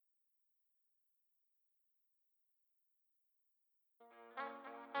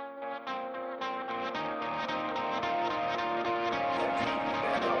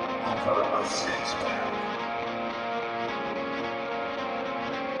a six-pack.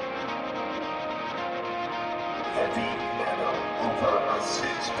 Heavy metal over a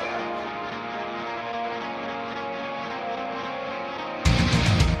six-pack.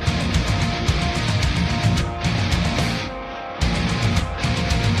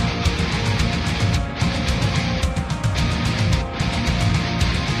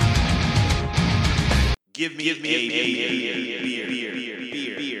 Give me a beer.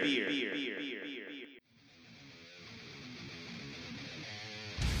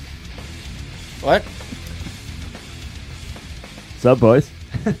 What? What's up, boys?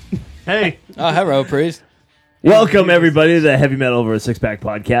 Hey, Oh, hello, priest. Welcome, everybody, to the Heavy Metal Over a Six-Pack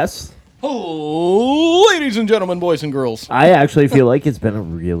podcast. Oh, ladies and gentlemen, boys and girls. I actually feel like it's been a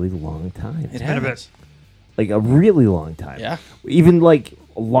really long time. It been a has. Like, a really long time. Yeah. Even, like,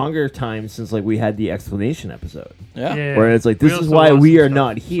 a longer time since, like, we had the explanation episode. Yeah. yeah. Where it's like, this We is also why lost we some are stuff,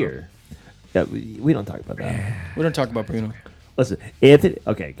 not so- here. Yeah, we don't talk about that. We don't talk about Bruno. Listen, Anthony...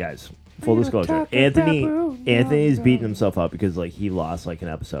 Okay, guys. Full disclosure. Anthony's beating himself up because, like, he lost, like, an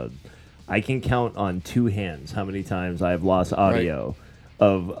episode. I can count on two hands how many times I've lost audio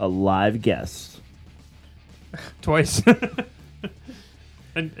of a live guest. Twice.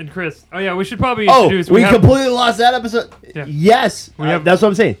 and Chris. Oh yeah, we should probably Oh, introduce. we have- completely lost that episode. Yeah. Yes, We have- that's what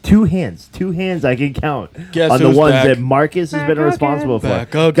I'm saying. Two hands I can count Guess on the who's ones back? that Marcus has been responsible for.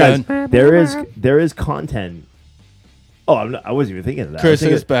 Back Guys, again. there is content. Oh, I wasn't even thinking of that. I was Chris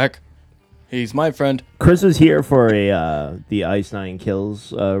thinking- is back. He's my friend. Chris was here for a the Ice Nine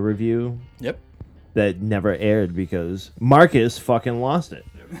Kills review Yep. that never aired because Marcus fucking lost it.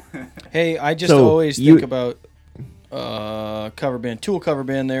 Hey, I just So, always you- think about cover band, Tool cover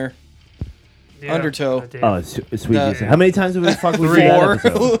band there. yeah, Undertow. Dave. Oh, sweet. The- How many times have we fucking seen that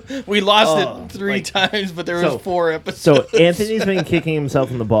episode? Four. We lost Oh, it three like- times, but there so- was 4 episodes. So Anthony's been kicking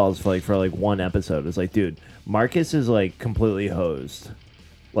himself in the balls for like one episode. It's like, dude, Marcus is like completely hosed,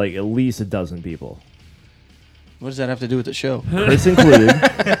 like at least a dozen people, What does that have to do with the show? Chris included.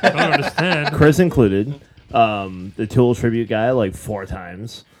 I don't understand. Chris included. The Tool tribute guy like 4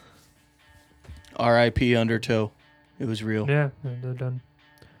 times. R.I.P. Undertow. It was real. Yeah, they're done.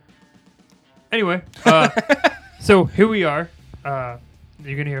 Anyway, so here we are.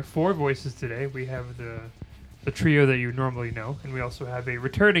 You're gonna hear 4 voices today. We have the trio that you normally know, and we also have a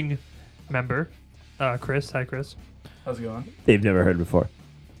returning member, Chris. Hi, Chris. How's it going? They've never heard before.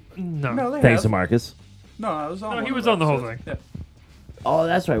 No, they Thanks to have. Marcus. No, I was on. No, one he of was the on the whole episodes. thing. Oh,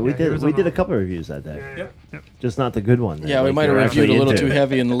 that's right. We Yeah, he did. was We on did the- a couple reviews that day. Yeah. Yep. Just not the good one. that, Yeah, we like, might have you're reviewed a actually little into. too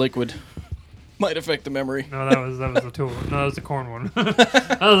heavy in the liquid. Might affect the memory. No, that was the tool. No, that was the corn one.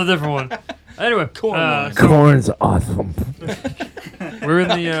 That was a different one. Anyway, Corn one. so Corn's awesome. we're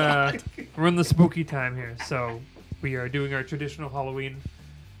in the spooky time here, so we are doing our traditional Halloween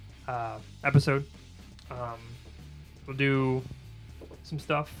episode. We'll do some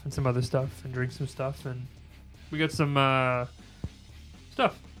stuff and some other stuff and drink some stuff, and we got some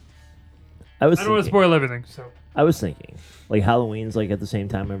stuff. I was I don't want to thinking, spoil everything, so I was thinking, like Halloween's like at the same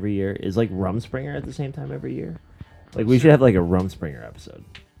time every year. Is like Rumspringer at the same time every year? Like we should have like a Rumspringer episode.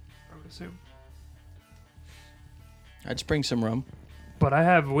 I would assume. I'd just bring some rum. But I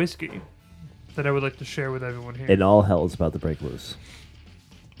have whiskey that I would like to share with everyone here. And all hell is about to break loose.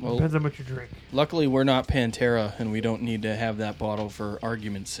 Well, Depends on what you drink. luckily we're not Pantera, and we don't need to have that bottle for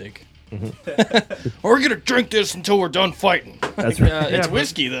argument's sake. We're gonna drink this until we're done fighting. That's right. It's but-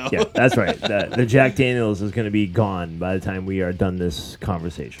 whiskey though. Yeah, that's right. The Jack Daniels is going to be gone by the time we are done this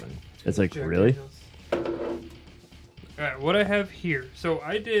conversation. It's like, Jack really? Daniels. All right, what I have here. So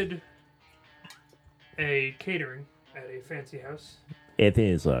I did a catering at a fancy house, Anthony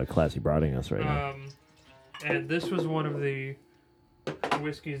is classy broading us right now. and this was one of the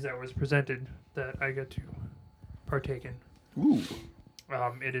whiskeys that was presented that I got to partake in. Ooh.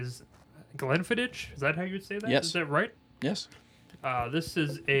 It is Glenfiddich. Is that how you would say that? Yes. Is that right? Yes. This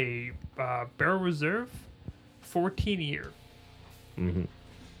is a Barrel Reserve 14-year. Mm-hmm.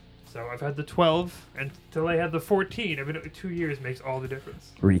 So I've had the 12 until I had the 14. I mean, 2 years makes all the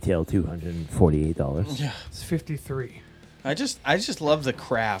difference. Retail $248. Yeah. It's 53. I just love the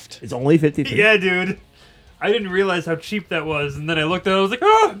craft. It's only 53. Yeah, dude. I didn't realize how cheap that was, and then I looked at it, I was like,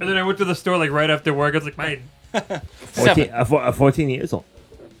 oh! And then I went to the store like right after work. I was like, mine. 14 years old.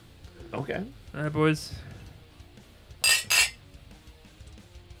 Okay. All right, boys.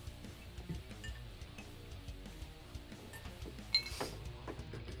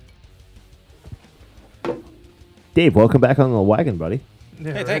 Dave, welcome back on the wagon, buddy.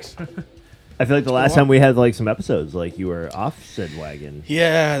 Yeah, Hey, right? thanks. I feel like the last time we had like some episodes, like you were off said wagon.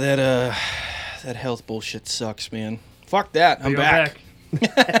 Yeah, that health bullshit sucks, man. Fuck that. I'm You're back.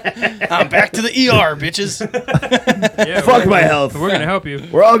 I'm back to the ER, bitches. Yeah, Fuck my health. We're gonna help you.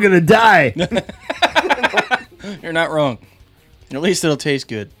 We're all gonna die. You're not wrong. At least it'll taste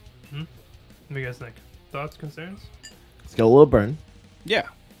good. What do you guys think? Thoughts, concerns? It's got a little burn. Yeah,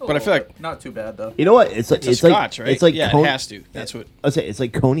 but I feel like not too bad though. You know what? It's like it's a scotch, right? It's like yeah, it has to. That's what I'd say. It's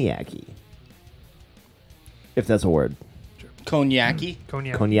like cognac-y. If that's a word. cognac-y.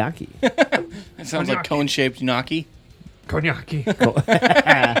 Cognac. Cognac-y. It sounds like Cognac-y. cone-shaped gnocchi. Cognac.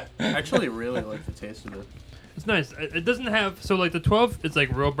 I actually really like the taste of it. It's nice. It doesn't have so like the 12. It's like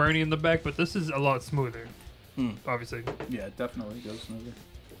real burny in the back, but this is a lot smoother. Obviously. Yeah, it definitely goes smoother.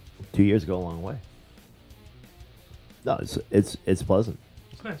 2 years go a long way. No, it's pleasant.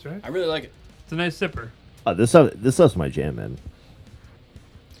 It's nice, right? I really like it. It's a nice sipper. Oh, this stuff's my jam, man.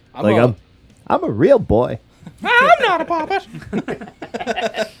 I'm I'm a real boy. I'm not a puppet.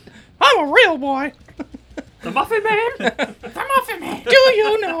 I'm a real boy. The Muffin Man. The Muffin Man. Do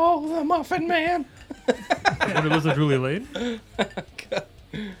you know the Muffin Man? When it was a Julie Lane.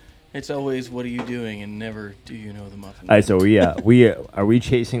 It's always, what are you doing, and never, do you know the Muffin All Man? right, so are we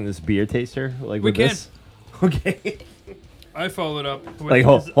chasing this beer taster like We with can. this? Okay. I followed up with Like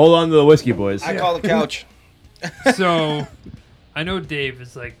hold on to the whiskey, boys. I call the couch. So I know Dave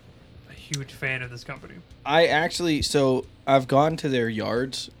is like a huge fan of this company. I've gone to their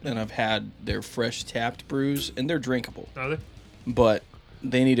yards, and I've had their fresh tapped brews, and they're drinkable. Are they? But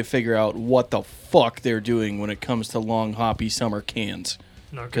they need to figure out what the fuck they're doing when it comes to long hoppy summer cans.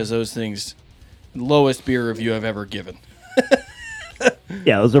 No, Because those things, lowest beer review I've ever given.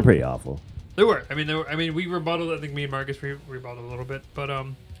 Yeah, those are pretty awful. they were. I mean, we rebottled. I think me and Marcus rebottled a little bit, but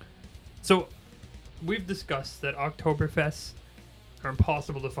so we've discussed that Oktoberfests are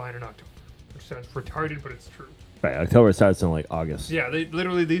impossible to find in October, which sounds retarded, but it's true. Right, October starts in like August. Yeah,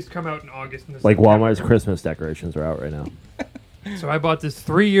 these come out in August. And Like Walmart's Christmas decorations are out right now. So I bought this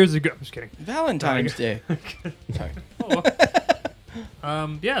 3 years ago. I'm just kidding. Valentine's Day. Sorry. Oh,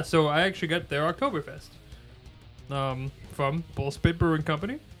 well. Yeah, so I actually got their Oktoberfest from Bullspit Brewing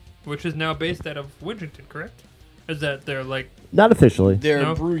Company, which is now based out of Winchton, correct? Is that they're like Not officially. Their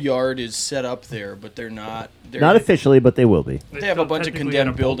No. brew yard is set up there, but they're not. They're, Not officially, but they will be. They have a still bunch of technically out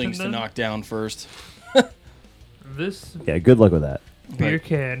condemned Bolton buildings to then? knock down first. This Yeah, good luck with that. beer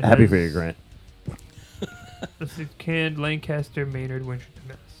can. Happy has- for you, Grant. This is canned Lancaster, Maynard, Winchton,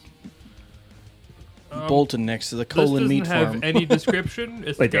 Mass. Bolton next to the This Colon doesn't Meat have Farm. any description.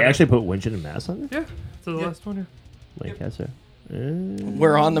 It's Wait, they got a- actually put Winchton and Mass on it? Yeah, to the last one here. Lancaster.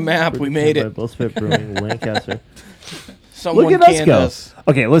 We're on the map. We made it. Bullspit Brewing, Lancaster. Someone Look at us canned go. us.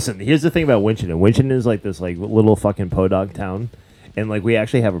 Okay, listen. Here's the thing about Winchton. Winchton is like this like little fucking podunk town, and like we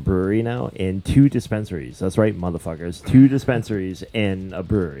actually have a brewery now and 2 dispensaries. That's right, motherfuckers. 2 dispensaries and a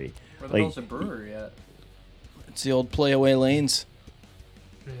brewery. Where the Like- hell's the brewery at? It's the old playaway lanes.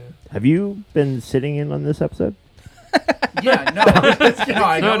 Yeah. Have you been sitting in on this episode? Yeah, no,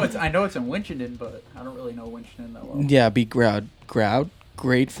 no, None. I know it's in Winchendon, but I don't really know Winchendon that well. Yeah, be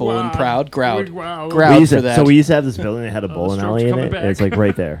grateful and Wow. proud. Groud. Wow. Groud. We used for to- that. So we used to have this building that had a bowling stroke's alley in coming it, and it's back. like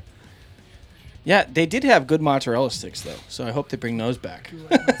right there. Yeah, they did have good mozzarella sticks, though, so I hope they bring those back.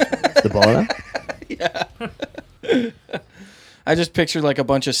 The bowling alley? I just pictured like a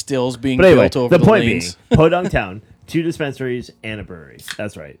bunch of stills being But anyway, built over the the point lanes. being, podunk town, 2 dispensaries and a brewery.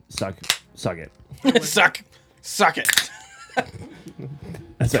 That's right. Suck it. Suck it.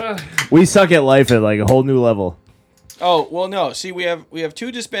 That's right. We suck at life at like a whole new level. Oh, well, no. See, we have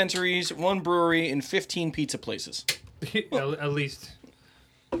 2 dispensaries, 1 brewery, and 15 pizza places. At least.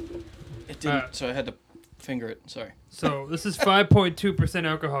 It didn't, so I had to finger it. Sorry. So this is 5.2%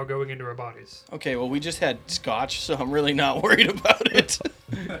 alcohol going into our bodies, Okay, well, we just had scotch, so I'm really not worried about it.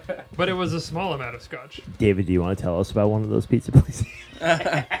 but it was a small amount of scotch. David, do you want to tell us about one of those pizza places?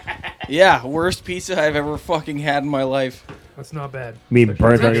 Yeah, worst pizza I've ever fucking had in my life. That's not bad. I mean,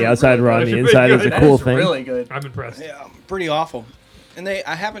 burnt on the outside, raw on the Actually inside pretty is a good. That cool is thing. really good. I'm impressed. Yeah, pretty awful. And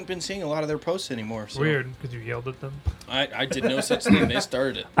I haven't been seeing a lot of their posts anymore. So Weird, because you yelled at them. I did no such thing. They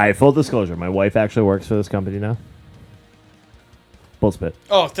started it. All right, full disclosure. My wife actually works for this company now. Bullspit.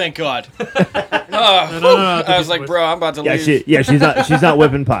 Oh, thank God. No, I was like, bro, I'm about to Yeah, leave. she's not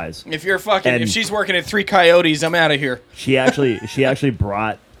whipping pies. If you're fucking, And- if she's working at 3 Coyotes, I'm out of here. She actually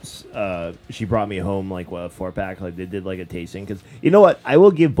brought me home like a 4-pack. Like they did like a tasting because you know what, I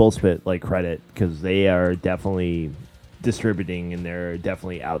will give Bullspit like credit because they are definitely distributing and they're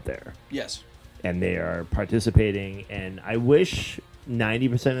definitely out there Yes. and they are participating. And I wish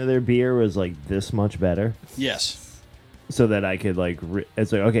 90% of their beer was like this much better. Yes. So that I could like,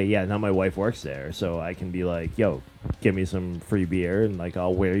 it's like, okay, yeah, now my wife works there, so I can be like, yo, give me some free beer, and like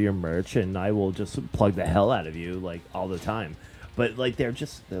I'll wear your merch, and I will just plug the hell out of you like all the time. but like they're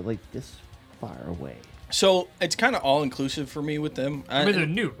like this far away. So it's kind of all inclusive for me with them. I mean, they're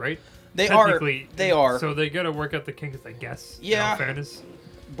new, right? They are. Technically, They are. So they got to work out the kinks, I guess. Yeah. In all fairness.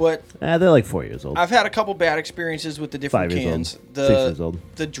 But They're like 4 years old. I've had a couple bad experiences with the different 5 years cans. old. 6 years old.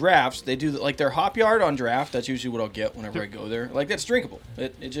 The drafts, they do like their hop yard on draft. That's usually what I'll get whenever I go there. Like that's drinkable.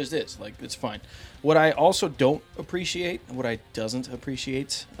 It just is. Like it's fine. What I also don't appreciate, what I doesn't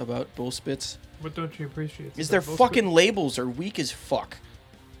appreciate about Bull Spits, What don't you appreciate? is their fucking labels are weak as fuck.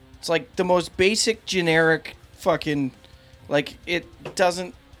 It's like the most basic generic fucking like it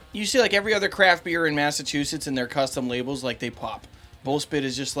doesn't. You see like every other craft beer in Massachusetts and their custom labels like they pop. Bull Spit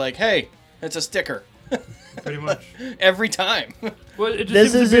is just like, hey, it's a sticker. Pretty much. Every time. Well, it just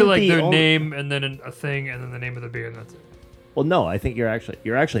This seems to be isn't like the their only- name and then a thing and then the name of the beer and that's it. Well, no, I think you're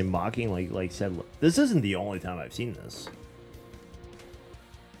actually mocking like said. This isn't the only time I've seen this.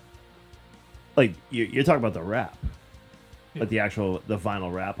 Like you're talking about the wrap, like the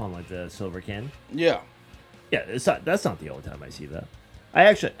vinyl wrap on like the silver can. Yeah. Yeah, it's not. That's not the only time I see that. I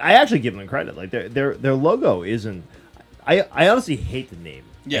actually give them credit. Like their logo isn't. I honestly hate the name.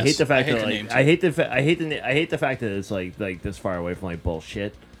 Yes, I hate the fact I hate that the like name, too. I hate the fact that it's like this far away from like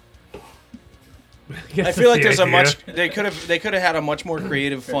bullshit. I feel like there's a much they could have had a much more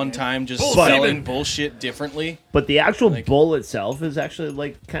creative, fun time just selling bullshit differently. But the actual Like- bull itself is actually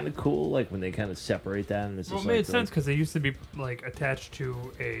like kind of cool. Like when they kind of separate that and it's Well, it just made like, sense because they used to be like attached to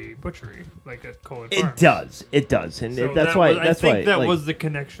a butchery, like at Colin It Farms. does, and So that's that why. was- That's I think why that like, was the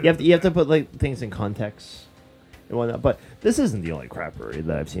connection. you have to put like things in context and whatnot. But this isn't the only crap brewery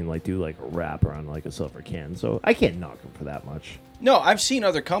that I've seen like do like a wrap around like a silver can, so I can't knock them for that much. No, I've seen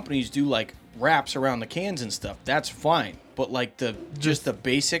other companies do like wraps around the cans and stuff. That's fine. But like the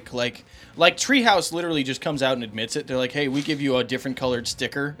basic like Treehouse literally just comes out and admits it. They're like, "Hey, we give you a different colored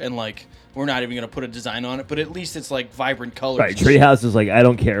sticker and like we're not even going to put a design on it, but at least it's like vibrant colors." Right, Treehouse is like, I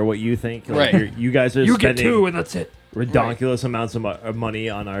don't care what you think. Like, Right. you guys are You get spending two and that's it. ridiculous amounts of money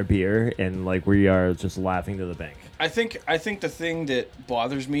on our beer, and like we are just laughing to the bank. I think the thing that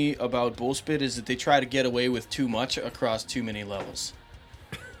bothers me about Bullspit is that they try to get away with too much across too many levels.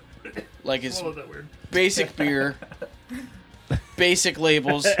 Like it's Swallowed that weird. basic beer, basic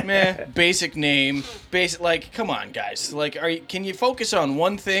labels, meh, basic name, basic like come on guys. Like can you focus on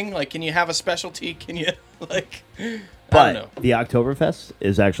one thing? Like can you have a specialty? Can you like I don't know. But the Oktoberfest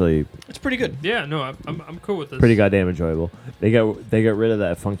is actually It's pretty good. Yeah, no, I'm cool with this. pretty goddamn enjoyable. They got rid of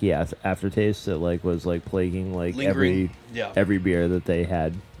that funky aftertaste that like was like plaguing like Lingering. Yeah. every beer that they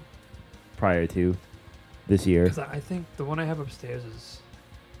had prior to this year. Because I think the one I have upstairs is.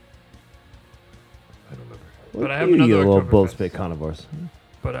 I don't remember. But I have You another little Oktoberfest. bull spit carnivores.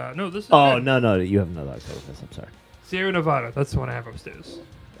 But no, this is. Oh good. no, you have another Oktoberfest. I'm sorry. Sierra Nevada. That's the one I have upstairs.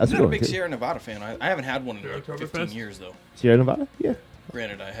 That's I'm good not a one, big too. Sierra Nevada fan. I haven't had one in The like 15 Oktoberfest? years though. Sierra Nevada? Yeah.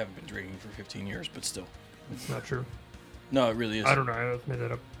 Granted, I haven't been drinking for 15 years, but still. It's not true. No, it really is. I don't know. I just made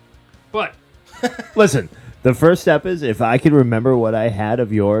that up. But Listen, the first step is if I can remember what I had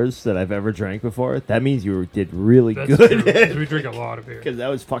of yours that I've ever drank before, that means you did really that's true. 'cause good. we drink a lot of beer. Because that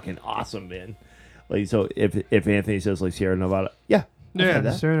was fucking awesome, man. Like, so if Anthony says like Sierra Nevada, yeah, I've Yeah, had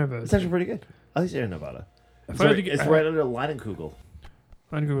that. Sierra Nevada. It's actually pretty good. I like Sierra Nevada. If It's I had right, to get- it's right under Leinenkugel.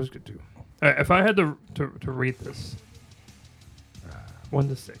 Leinenkugel was good too. If I had to rate this, 1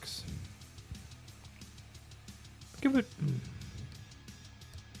 to 6, give it.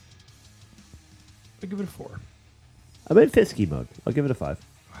 I give it a 4. I'm in Fisky mode. I'll give it a 5.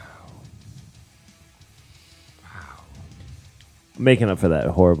 I'm making up for that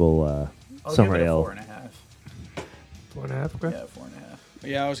horrible I'll summer give it a ale. 4.5. 4.5. Okay. Yeah, 4.5.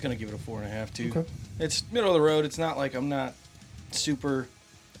 Yeah, I was gonna give it a 4.5 too. Okay. It's middle of the road. It's not like I'm not super.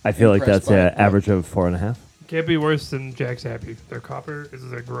 I feel like Impressed that's by an it, but- average of 4.5. Can't be worse than Jack's Happy. Their copper is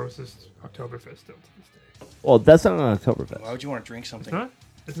their grossest Oktoberfest still to this day. Well, that's not an Oktoberfest. Why would you want to drink It's something not.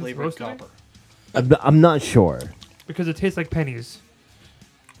 Isn't it flavored supposed to be? copper? I'm not sure. Because it tastes like pennies.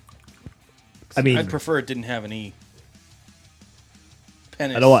 I mean, I'd prefer it didn't have any.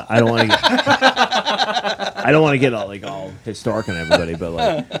 Pennies. I don't want to get all historic on everybody, but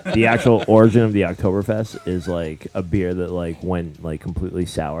like the actual origin of the Oktoberfest is like a beer that like went like completely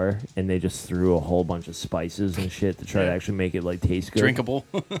sour, and they just threw a whole bunch of spices and shit to try to actually make it like taste good, drinkable.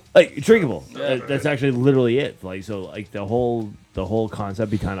 like drinkable. That's actually literally it. Like so, like the whole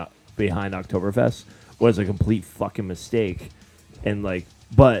concept behind Oktoberfest was a complete fucking mistake, and like,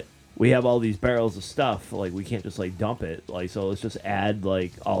 but we have all these barrels of stuff, like we can't just like dump it, like so let's just add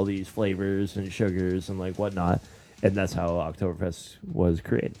like all these flavors and sugars and like whatnot, and that's how Oktoberfest was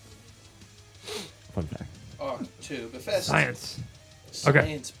created. Fun fact. Oktoberfest. Science.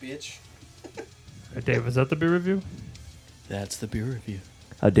 Science, bitch. Dave, is that the beer review? That's the beer review.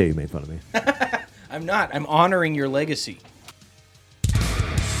 How dare you make fun of me? I'm not. I'm honoring your legacy.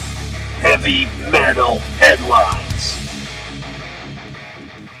 Heavy metal headlines.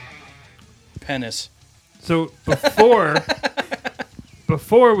 Penis. So before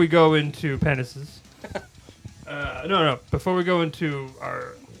we go into penises, before we go into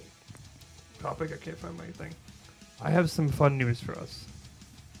our topic, I can't find my thing. I have some fun news for us.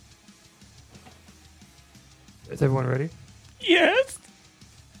 Is everyone ready? Yes.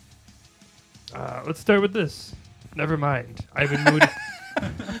 Let's start with this. Never mind. Ivan Moody.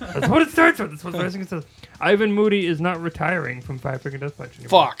 That's what it starts with. That's what the first thing it says. Ivan Moody is not retiring from Five Finger Death Punch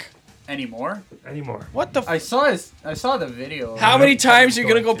anymore. Fuck. Anymore? Anymore. What the? I saw the video. How many times are you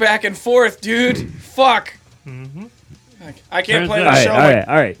gonna go back and forth, dude? Fuck. Mm-hmm. I can't Turns play out- the show.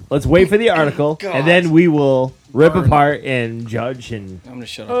 All right. Let's wait for the article, God. and then we will rip apart and judge. And I'm gonna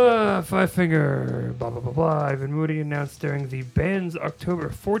shut up. Five Finger, blah, blah, blah, blah. Ivan Moody announced during the band's October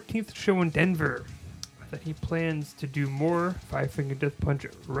 14th show in Denver that he plans to do more Five Finger Death Punch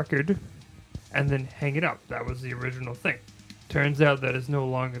record and then hang it up. That was the original thing. Turns out that is no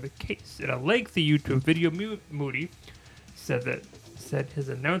longer the case. In a lengthy YouTube video, Moody said his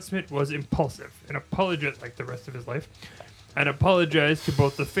announcement was impulsive and apologized, like the rest of his life, and apologized to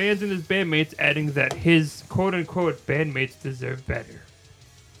both the fans and his bandmates, adding that his quote-unquote bandmates deserve better.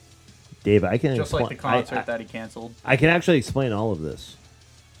 Dave, I can Just like the explain. concert that he canceled. I can actually explain all of this.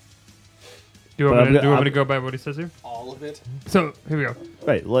 Do you But want me I'm to gonna- go by what he says here? All of it. So, here we go.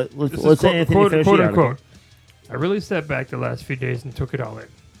 Right. Let's This is let Anthony finish the article. I really sat back the last few days and took it all in.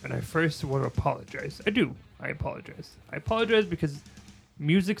 And I first want to apologize. I apologize. I apologize because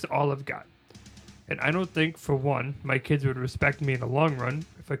music's all I've got. And I don't think, for one, my kids would respect me in the long run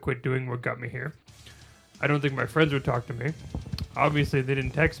if I quit doing what got me here. I don't think my friends would talk to me. Obviously, they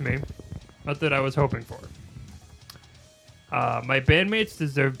didn't text me. Not that I was hoping for. My bandmates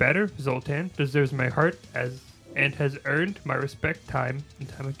deserve better. Zoltan deserves my heart and has earned my respect time and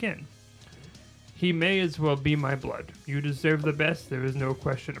time again. He may as well be my blood. You deserve the best. There is no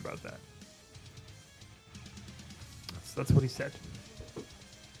question about that. That's what he said.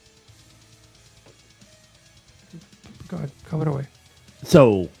 Go ahead. Comment away.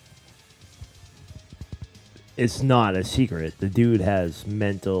 So, it's not a secret. The dude has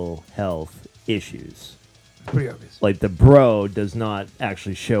mental health issues. Pretty obvious. Like, the bro does not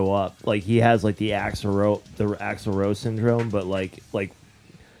actually show up. Like, he has, like, the Axl Rose syndrome, but, like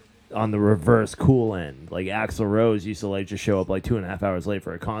on the reverse cool end. Like, Axl Rose used to, like, just show up, like, 2.5 hours late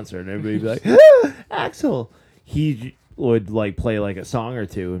for a concert, and everybody would be like, Axl! He would, like, play, like, a song or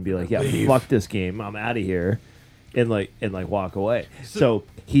two and be like, yeah, fuck this game. I'm out of here. And walk away. So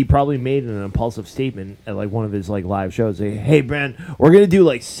he probably made an impulsive statement at like one of his like live shows. Like, hey, Brand, we're gonna do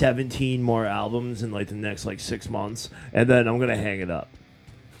like 17 more albums in like the next like 6 months, and then I'm gonna hang it up.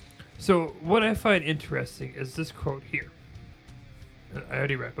 So what I find interesting is this quote here. I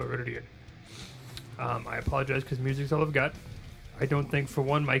already read it again. I apologize because music's all I've got. I don't think, for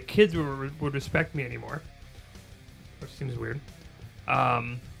one, my kids would respect me anymore, which seems weird. I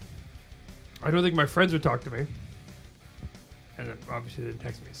don't think my friends would talk to me. And then obviously they didn't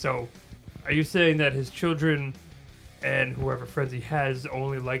text me. So, are you saying that his children and whoever friends he has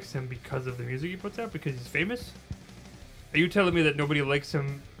only likes him because of the music he puts out, because he's famous? Are you telling me that nobody likes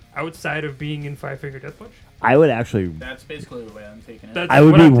him outside of being in Five Finger Death Punch? I would actually. That's basically the way I'm taking it. That's I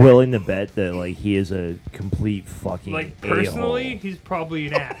would what be I'm willing to bet that like he is a complete fucking Like, personally, a-hole. he's probably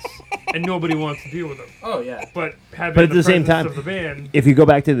an ass, and nobody wants to deal with him. Oh yeah. But having But at the same presence time, of the band, if you go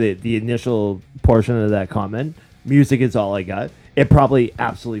back to the initial portion of that comment, music is all I got. It probably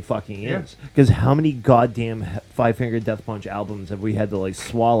absolutely fucking Yeah. is. Because how many goddamn Five Finger Death Punch albums have we had to like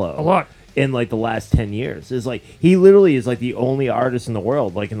swallow? a lot. In like the last 10 years. It's like he literally is like the only artist in the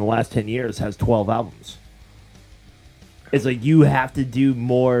world, like in the last 10 years, has 12 albums. It's like you have to do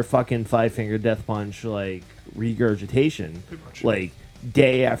more fucking Five Finger Death Punch like regurgitation, Pretty much. like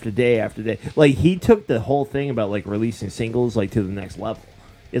day after day after day. Like he took the whole thing about like releasing singles like to the next level.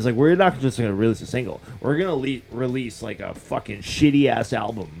 It's like we're not just gonna release a single, we're gonna release like a fucking shitty ass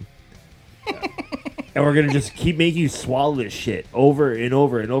album. And we're gonna just keep making you swallow this shit over and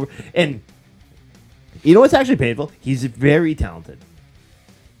over and over. And you know what's actually painful? He's very talented.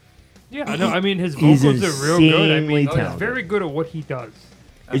 Yeah, I know. I mean, his He's vocals are real good. I insanely mean, he's talented. very good at what he does.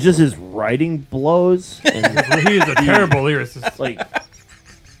 It's just his writing blows. And He is a terrible lyricist. like,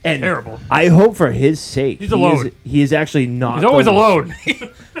 and Terrible. I hope for his sake, He's alone. He is actually not. He's always the- alone.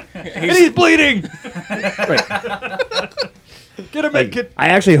 And he's bleeding. Right. Get him, like, kid. I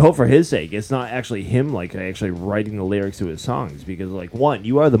actually hope for his sake it's not actually him like actually writing the lyrics to his songs, because like, one,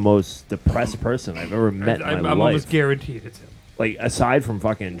 you are the most depressed person I've ever met in my I'm life. almost guaranteed it's him. Like, aside from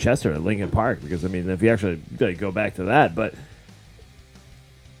fucking Chester at Linkin Park, because I mean, if you actually like, go back to that, but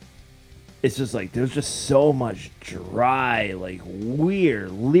it's just like there's just so much dry, like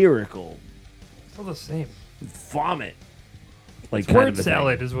weird lyrical It's all the same. vomit, like It's kind word of a thing.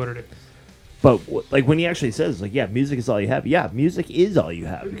 salad is what it is. But like when he actually says like, yeah, music is all you have. Yeah, music is all you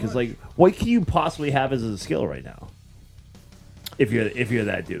have, because like, what can you possibly have as a skill right now? If you're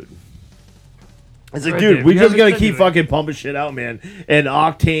that dude. It's like, Right, dude, Dave, we you just haven't gotta said keep anything. fucking pumping shit out, man. And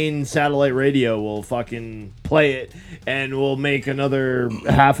Octane satellite radio will fucking play it, and we'll make another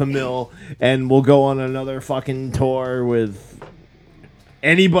 $500,000, and we'll go on another fucking tour with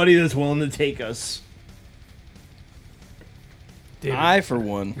anybody that's willing to take us. David, I, for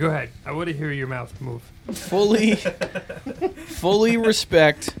one, go ahead. I want to hear your mouth move. fully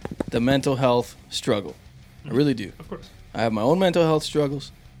respect the mental health struggle. I really do. Of course. I have my own mental health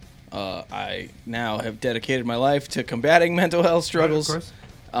struggles. I now have dedicated my life to combating mental health struggles. Of course.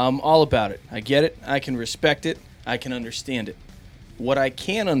 I'm all about it. I get it. I can respect it. I can understand it. What I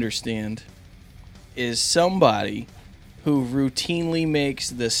can't understand is somebody who routinely makes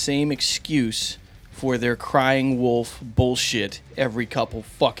the same excuse for their crying wolf bullshit every couple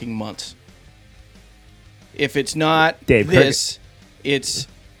fucking months. If it's not Dave, this, it's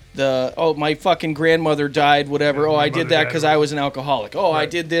my fucking grandmother died, whatever. Oh, I did that because I was an alcoholic. Oh, I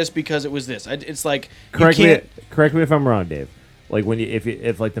did this because it was this. It's like, Correct you can't. me if I'm wrong, Dave. Like when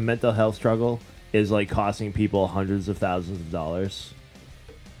if like the mental health struggle is like costing people hundreds of thousands of dollars,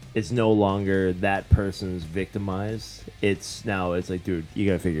 it's no longer that person's victimized. It's like, dude, you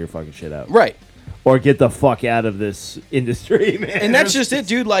gotta figure your fucking shit out, Right. or get the fuck out of this industry, man. And that's just it,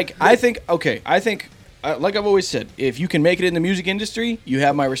 dude. Like, I think, like I've always said, if you can make it in the music industry, you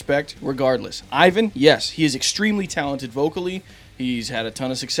have my respect regardless. Ivan, yes, he is extremely talented vocally. He's had a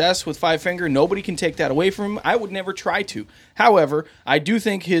ton of success with Five Finger. Nobody can take that away from him. I would never try to. However, I do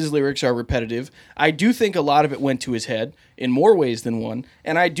think his lyrics are repetitive. I do think a lot of it went to his head in more ways than one.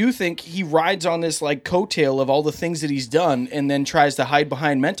 And I do think he rides on this like coattail of all the things that he's done and then tries to hide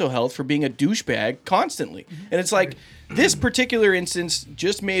behind mental health for being a douchebag constantly. And it's like, this particular instance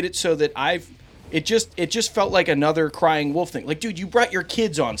just made it so that it just felt like another crying wolf thing. Like, dude, you brought your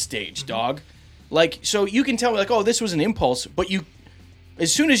kids on stage, dog. Like, so you can tell me, like, oh, this was an impulse, but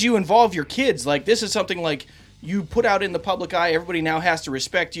as soon as you involve your kids, like, this is something, like, you put out in the public eye, everybody now has to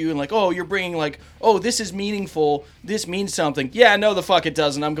respect you, and, like, oh, you're bringing, like, oh, this is meaningful, this means something. Yeah, no, the fuck it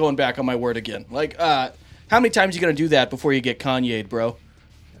doesn't. I'm going back on my word again. Like, how many times are you going to do that before you get Kanye'd, bro?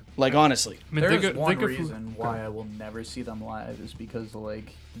 Like, honestly. I mean, There's think one of reason why I will never see them live is because of,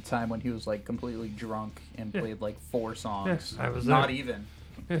 like, the time when he was, like, completely drunk and played, like, 4 songs. I was Not there. even.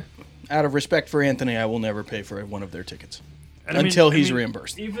 Out of respect for Anthony, I will never pay for one of their tickets. And I mean- Until I he's mean,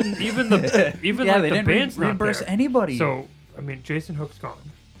 reimbursed. Even Yeah, like they the didn't band's not reimburse there. anybody. So I mean, Jason Hook's gone.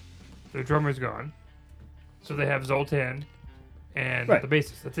 The drummer's gone. So they have Zoltan and Right. the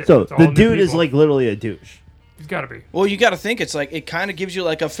bassist. That's it. so It's all the new dude is people. like literally a douche. He's got to be. Well, you got to think it's like it kind of gives you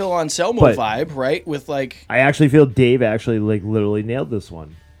like a Phil Anselmo But- vibe, right? With like, I actually feel Dave actually like literally nailed this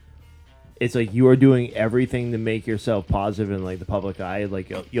one. It's like you are doing everything to make yourself positive in like the public eye.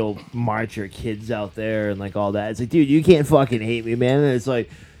 Like you'll march your kids out there and like all that. It's like, dude, you can't fucking hate me, man. And it's like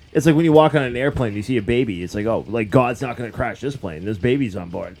when you walk on an airplane, you see a baby. It's like, oh, like God's not gonna crash this plane. This baby's on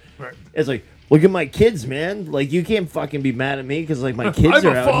board. Right. It's like, look at my kids, man. Like you can't fucking be mad at me because like my kids I'm a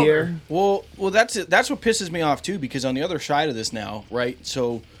are out father. here. well, that's it. That's what pisses me off too. Because on the other side of this now, right?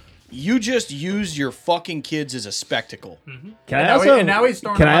 So you just use your fucking kids as a spectacle. Can And I now also? and now he's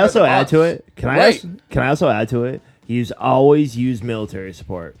throwing Can them I under also the add bus. to it? Can Right. I also add to it? He's always used military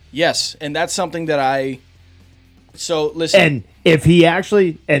support. Yes, and that's something that I. So listen, And if he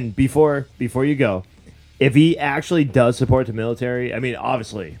actually, and before you go, if he actually does support the military, I mean,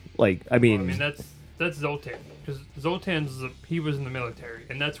 obviously, like, I mean, I mean, that's Zoltan because he was in the military,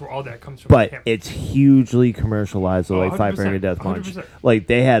 and that's where all that comes from. but him. it's hugely commercialized, Oh, like Five 100%, Finger Death Punch. 100%. Like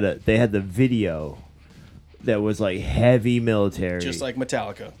they had the video that was like heavy military, just like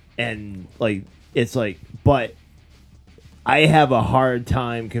Metallica. and like it's like, but I have a hard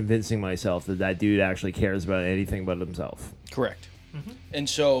time convincing myself that dude actually cares about anything but himself. Correct. And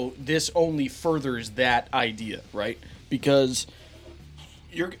so this only furthers that idea, right? Because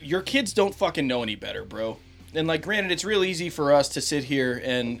your kids don't fucking know any better, bro. And like, granted, it's real easy for us to sit here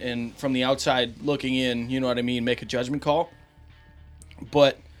and from the outside looking in, you know what I mean, make a judgment call.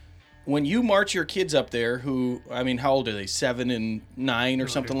 But when you march your kids up there, who, I mean, how old are they? 7 and 9 or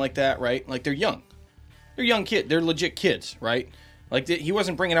something like that, right? Like they're young. They're young kid. They're legit kids, right? Like he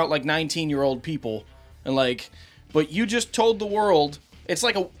wasn't bringing out like 19-year-old people and like, but you just told the world. It's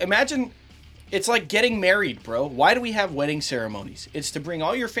like imagine. It's like getting married, bro. Why do we have wedding ceremonies? It's to bring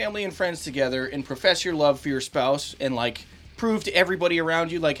all your family and friends together and profess your love for your spouse and like prove to everybody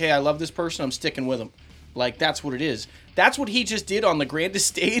around you like, hey, I love this person. I'm sticking with them. Like that's what it is. That's what he just did on the grandest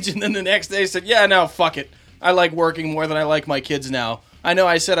stage. And then the next day said, yeah, no, fuck it. I like working more than I like my kids now. I know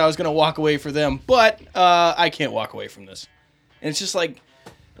I said I was going to walk away for them, but I can't walk away from this. And it's just like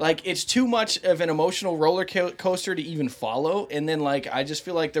it's too much of an emotional roller coaster to even follow. And then like I just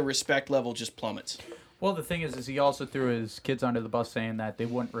feel like the respect level just plummets. Well, the thing is he also threw his kids under the bus saying that they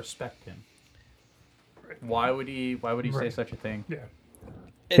wouldn't respect him. Why would he say such a thing? Yeah.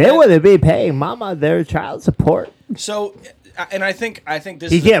 They wouldn't be paying mama their child support. So, and I think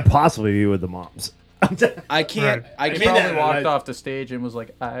this. He can't possibly be with the moms. I can't. Right. I He can't. probably walked off the stage and was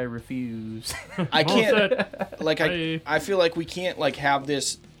like, I refuse. I can't. set. Like I feel like we can't like have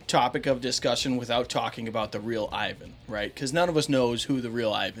this topic of discussion without talking about the real Ivan, right? Because none of us knows who the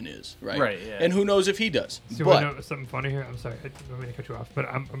real Ivan is, right? Right, yeah. And who knows if he does? So But I know something funny here. I'm sorry, I don't mean to cut you off, but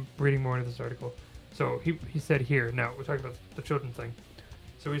I'm reading more into this article. So he said here. Now we're talking about the children thing.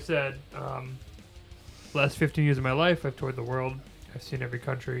 So he said, last 15 years of my life, I've toured the world. I've seen every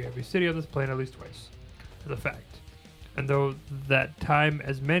country, every city on this planet at least twice. That's a fact. And though that time,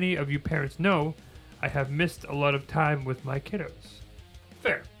 as many of you parents know, I have missed a lot of time with my kiddos.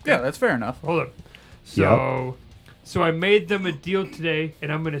 Fair. Yeah, that's fair enough. Hold up. So I made them a deal today,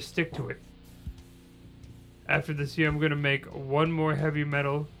 and I'm going to stick to it. After this year, I'm going to make one more heavy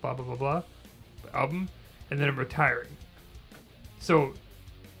metal, blah, blah, blah, blah, album, and then I'm retiring. So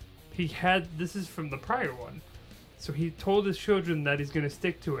this is from the prior one. So he told his children that he's going to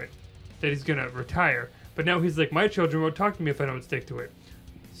stick to it, that he's going to retire. But now he's like, my children won't talk to me if I don't stick to it.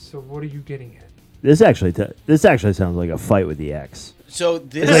 So what are you getting at? This actually sounds like a fight with the ex. so It's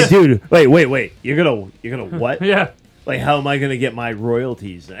this. like, dude, wait. You're gonna what? Yeah. Like, how am I gonna get my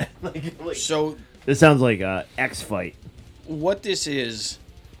royalties then? like, So this sounds like a ex fight. what this is,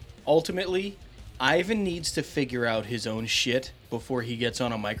 ultimately, Ivan needs to figure out his own shit before he gets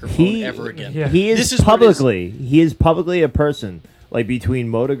on a microphone ever again. Yeah. He This is is what it is. publicly a person like between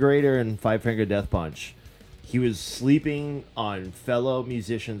Motograder and Five Finger Death Punch. He was sleeping on fellow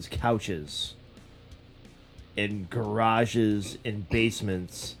musicians' couches, in garages, in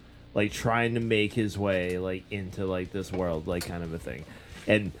basements, like trying to make his way like into like this world, like kind of a thing.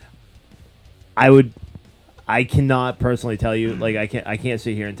 And I cannot personally tell you, like I can't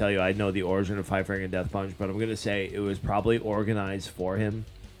sit here and tell you I know the origin of Five Finger Death Punch, but I'm gonna say it was probably organized for him,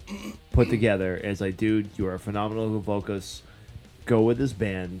 put together as like, dude, you are a phenomenal vocalist. Go with this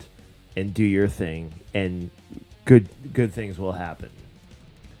band and do your thing, and good things will happen.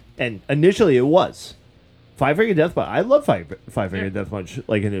 And initially, it was Five Finger Death Punch. I love Five Finger Death Punch,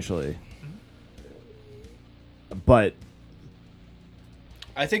 like initially, but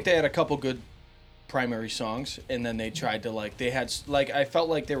I think they had a couple good primary songs, and then they tried to like they had like I felt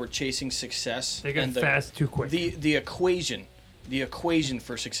like they were chasing success. They got and fast too quick. The equation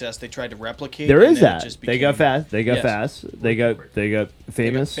for success they tried to replicate. there and is then it that. just They got became- fast. They got Yes. fast. They got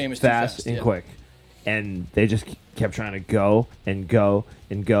famous, famous too fast, fast, and yeah. quick. And they just kept trying to go and go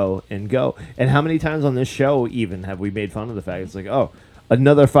and go and go. And how many times on this show even have we made fun of the fact it's like, oh,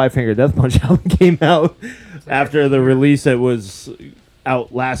 another Five Finger Death Punch album came out after the release that was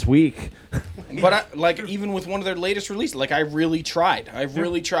out last week. But I, like even with one of their latest releases, like I really tried. I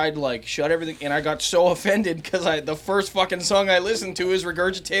really tried to like shut everything, and I got so offended because the first fucking song I listened to is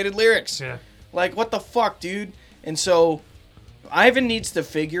regurgitated lyrics. Yeah. Like what the fuck, dude? And so Ivan needs to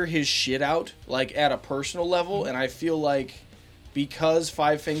figure his shit out, like at a personal level, and I feel like because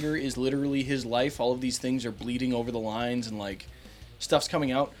Five Finger is literally his life, all of these things are bleeding over the lines and like stuff's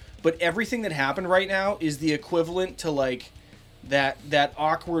coming out. But everything that happened right now is the equivalent to like that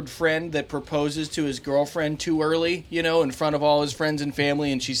awkward friend that proposes to his girlfriend too early, you know, in front of all his friends and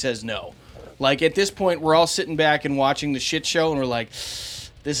family, and she says no. Like at this point, we're all sitting back and watching the shit show, and we're like,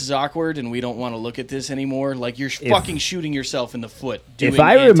 this is awkward, and we don't want to look at this anymore. Like you're fucking shooting yourself in the foot. Doing If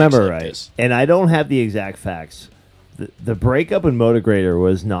I antics remember like right, this. and I don't have the exact facts, the breakup in Motograder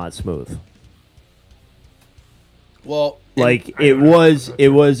was not smooth. Well, Like it was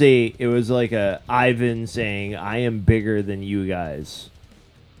like a Ivan saying, "I am bigger than you guys,"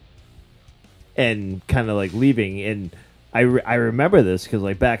 and kind of like leaving. And I remember this because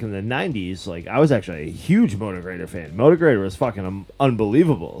like back in the '90s, like I was actually a huge Motograder fan. Motograder was fucking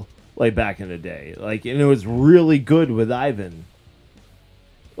unbelievable. Like back in the day, like, and it was really good with Ivan.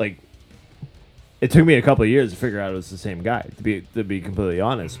 Like, it took me a couple of years to figure out it was the same guy. To be completely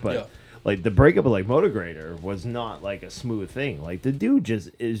honest, but Yeah. like the breakup of like Motograder was not like a smooth thing. Like the dude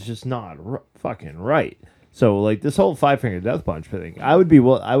is just not fucking right. So like this whole Five Finger Death Punch thing, I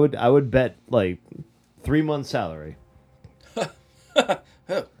would bet like 3 months salary.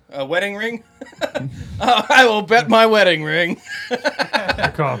 A wedding ring? I will bet my wedding ring.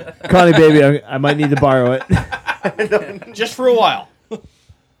 Good call. Connie, baby, I might need to borrow it. Just for a while. All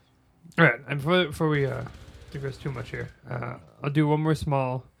right, and before we digress too much here, I'll do one more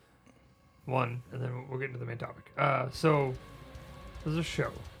small one, and then we'll get into the main topic. So there's a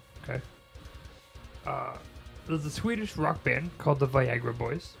show, okay? There's a Swedish rock band called the Viagra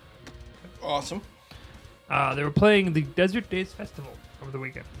Boys. Awesome. They were playing the Desert Days Festival over the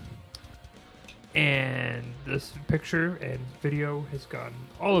weekend. And this picture and video has gone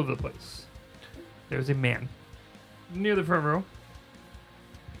all over the place. There's a man near the front row,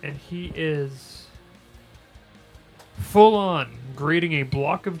 and he is full on grating a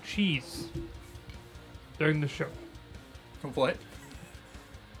block of cheese during the show. What?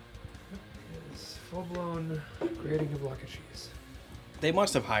 It's full blown grating a block of cheese. They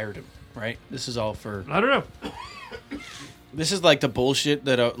must have hired him, right? This is all for... I don't know. This is like the bullshit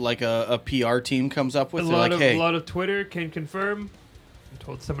that a PR team comes up with. A They're like, hey, lot of Twitter can confirm. I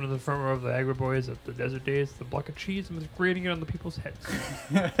told someone in the front row of the Viagra Boys at the Desert Days the block of cheese and was grating it on the people's heads.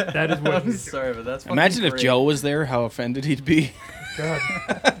 That is what I'm he's doing. sorry, but that's imagine if great. Joe was there, how offended he'd be. God,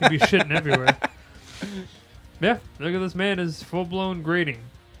 he'd be shitting everywhere. Yeah, look at this man is full blown grating.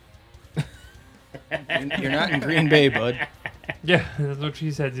 You're not in Green Bay, bud. Yeah, there's no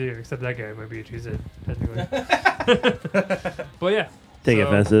cheeseheads here except that guy might be a cheesehead technically. But yeah, Take so-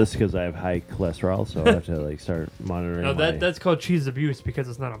 offense to this because I have high cholesterol, so I have to like start monitoring. No, my... that's called cheese abuse because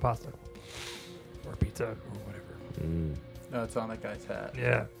it's not on pasta or pizza or whatever. No, it's on that guy's hat.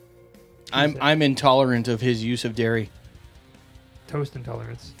 Yeah, I'm intolerant of his use of dairy. toast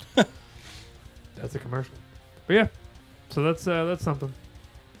intolerance. That's a commercial. But yeah, so that's something.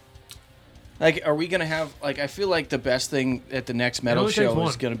 Like, are we gonna have like? I feel like the best thing at the next metal only takes show one.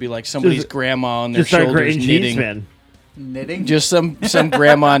 is gonna be like somebody's Just- grandma on their Just start shoulders grating cheese, knitting. man. Knitting? Just some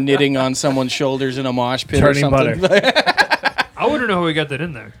grandma knitting on someone's shoulders in a mosh pit or Turning something. I wouldn't know how we got that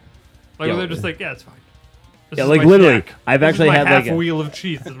in there. Like Yo. they're just like, yeah, it's fine. This Yeah, is like my literally, snack. I've This actually is my had half like a, wheel of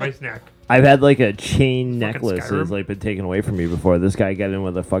cheese as my snack. I've had like a chain Fucking necklace Skyrim. that's like been taken away from me before. This guy got in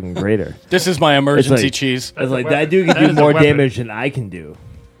with a fucking grater. This is my emergency like- cheese. It's a like weapon. that dude That can is do a more weapon. damage than I can do.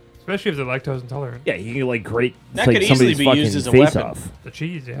 Especially if they're lactose intolerant. Yeah, you can like grate That like could easily somebody's be fucking used as a face weapon. off. The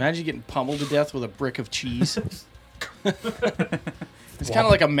cheese, yeah. Imagine getting pummeled to death with a brick of cheese. It's kind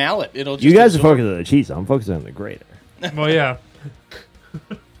of like a mallet. It'll just You guys are absorb- focusing on the cheese. I'm focusing on the grater. Well, yeah.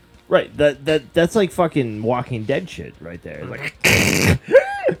 Right. That's like fucking Walking Dead shit right there. Like,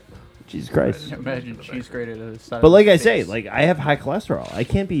 Jesus Christ. Imagine cheese grated at the side But of like his I say, face. like I have high cholesterol. I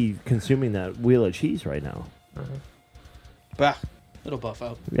can't be consuming that wheel of cheese right now. Bah, it'll buff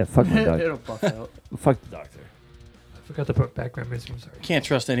out. Yeah, fuck my doctor. It'll buff out. Fuck the doctor. I forgot to put background music. I'm sorry. Can't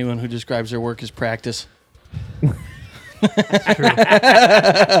trust anyone who describes their work as practice. It's true.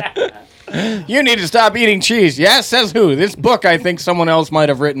 You need to stop eating cheese. Yeah, says who? This book I think someone else might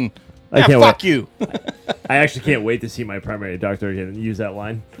have written. I Yeah, can't fuck wait. you. I actually can't wait to see my primary doctor again and use that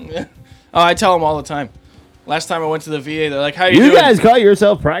line. Oh, I tell them all the time. Last time I went to the VA, they're like, "How you You doing?" guys call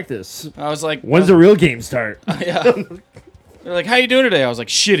yourself practice. I was like, When's the real game start? Yeah. They're like, "How you doing today?" I was like,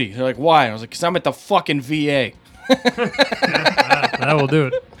 "Shitty." They're like, "Why?" I was like, "Cause I'm at the fucking VA." That will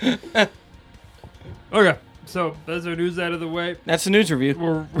do it. Okay, so that's our news out of the way. That's the news review.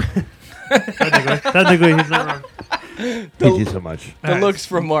 We're technically, he's not wrong. Thank you so much. The looks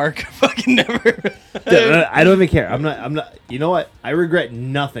from Mark. Fucking never. I don't even care. I'm not. You know what? I regret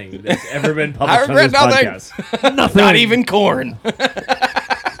nothing that's ever been published on regret this nothing. podcast. Not even corn.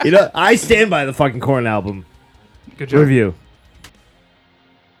 You know, I stand by the fucking Korn album Good job. review.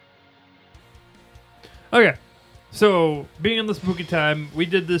 Okay, so being in the spooky time, we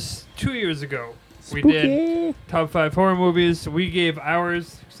did this 2 years ago. We did top 5 horror movies. We gave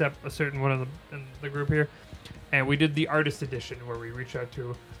ours, except a certain one in the group here, and we did the artist edition where we reach out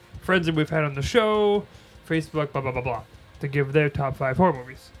to friends that we've had on the show, Facebook, blah blah blah blah, to give their top 5 horror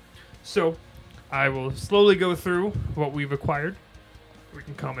movies. So I will slowly go through what we've acquired. We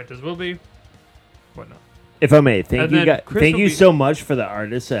can comment as will be, whatnot. If I may, thank And you then guys. Chris Thank will you be- so much for the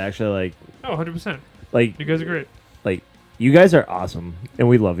artists that actually Oh, 100%. like You guys are great. you guys are awesome and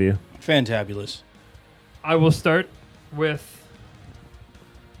we love you. Fantabulous. I will start with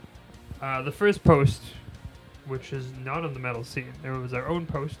the first post, which is not on the metal scene. It was our own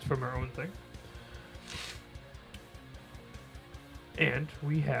post from our own thing. And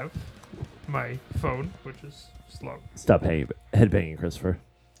we have my phone, which is slow. Stop headbanging, Christopher.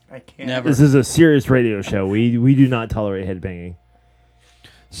 I can't. Never. This is a serious radio show. We do not tolerate headbanging.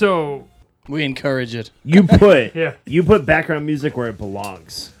 So We encourage it. You put Yeah. you put background music where it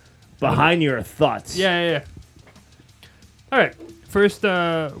belongs, behind your thoughts. yeah. All right. First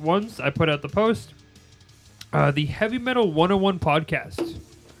ones I put out the post. The Heavy Metal 101 podcast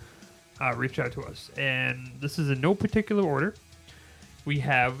reached out to us, and this is in no particular order. We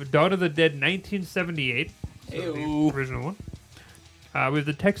have Dawn of the Dead 1978, so Ew. the original one. We have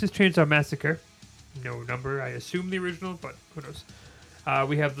the Texas Chainsaw Massacre. No number, I assume the original, but who knows.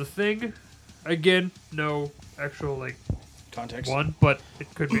 We have The Thing. Again, no actual Context. one, but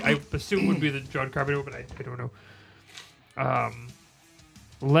it could be. I assume would be the John Carpenter, but I don't know.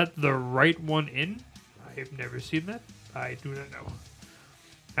 Let the Right One In. I have never seen that. I do not know.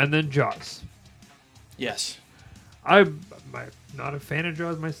 And then Jaws. Yes. I'm not a fan of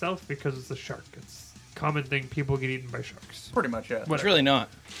Jaws myself because it's a shark. It's a common thing. People get eaten by sharks. Pretty much, yeah. It's really not.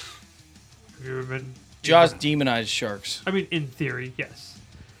 Have you ever been? Jaws demonized sharks. I mean, in theory, yes.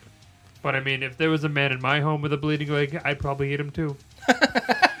 But I mean, if there was a man in my home with a bleeding leg, I'd probably eat him too.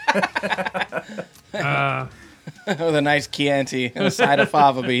 With a nice Chianti and a side of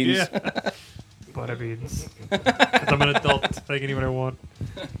fava beans. Yeah. Butter beans. 'Cause I'm an adult. I can eat what I want.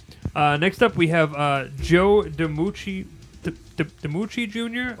 Next up, we have Joe DiMucci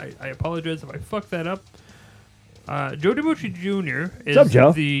Jr. I apologize if I fucked that up. Joe DiMucci Jr. is What's up,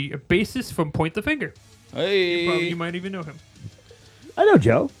 Joe? the bassist from Point the Finger. Hey. You might even know him. I know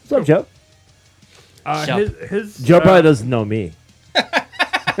Joe. What's up, Joe? Sup. His Joe probably doesn't know me.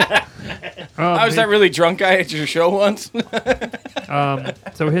 I was that really drunk guy at your show once.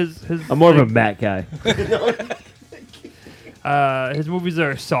 So his I'm more of a Matt guy. his movies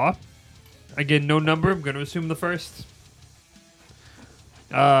are Saw. Again, no number. I'm going to assume the first.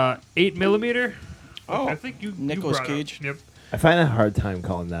 8mm. Oh, I think you Nicolas brought it up. Cage. Yep. I find a hard time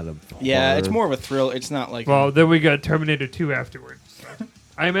calling that a Yeah, horror. it's more of a thrill. It's not like. Well, then we got Terminator 2 afterwards. So.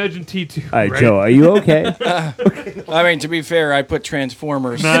 I imagine T2. All right, right? Joe, are you okay? I mean, to be fair, I put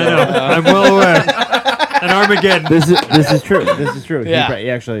Transformers. No, I know. I'm well aware. And Armageddon. this is true. This is true. Yeah. He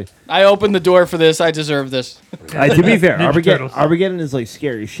actually. I opened the door for this. I deserve this. To be fair, Ninja Turtles. Armageddon is like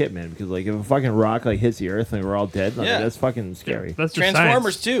scary shit, man. Because like if a fucking rock like hits the earth and we're all dead, like, Yeah. that's fucking scary. That's just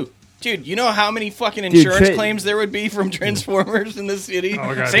Transformers science. 2. Dude, you know how many fucking insurance Tra- claims there would be from Transformers in this city?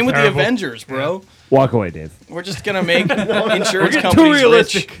 Oh, God, Same with terrible. the Avengers, bro. Walk away, Dave. We're just gonna make insurance getting too companies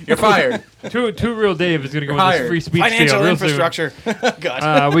realistic. rich. You're fired. Two Real Dave is going to go on this Hired. free speech Financial deal real soon. infrastructure.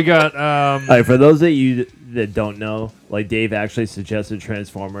 God. We got All right, for those of you that don't know, like Dave actually suggested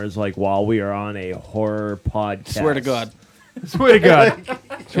Transformers, like while we are on a horror podcast. Swear to God. swear to God.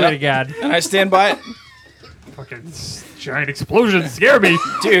 Swear to God. And I stand by it. Fucking giant explosions scare me.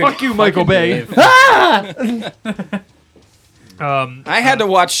 Dude, Fuck you, Michael Bay. Dave. I had to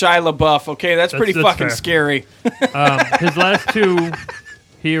watch Shia LaBeouf, okay? That's pretty that's fucking fair. scary. His last two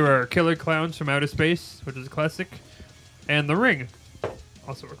here are Killer Clowns from Outer Space, which is a classic, and The Ring,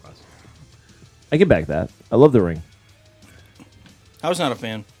 also a classic. I can back that. I love The Ring. I was not a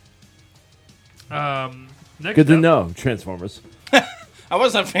fan. Next Good to up, know, Transformers. I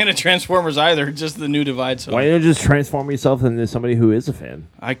wasn't a fan of Transformers either, just the new Divide song. Why don't you just transform yourself into somebody who is a fan?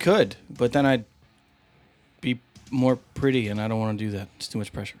 I could, but then I'd be more pretty, and I don't want to do that. It's too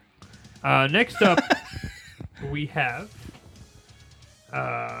much pressure. Next up, we have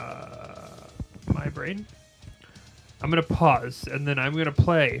my brain. I'm gonna pause and then I'm gonna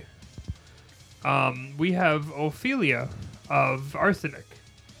play. We have Ophelia of Arsenic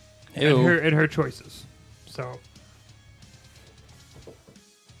Ew. and her choices. So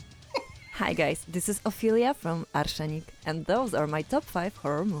Hi guys, this is Ophelia from Arsenic, and those are my top 5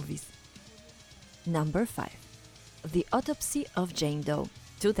 horror movies. Number 5. The Autopsy of Jane Doe,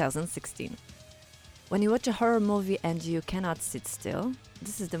 2016. When you watch a horror movie and you cannot sit still,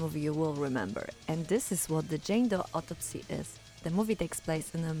 this is the movie you will remember, and this is what the Jane Doe autopsy is. The movie takes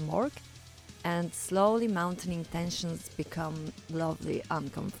place in a morgue, and slowly mounting tensions become lovely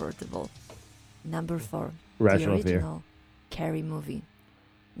uncomfortable. Number 4. Rational the Fear. original Carrie movie,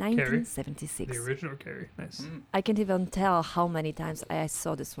 1976. the original Carrie, nice. I can't even tell how many times I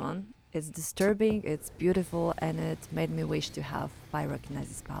saw this one. It's disturbing, it's beautiful, and it made me wish to have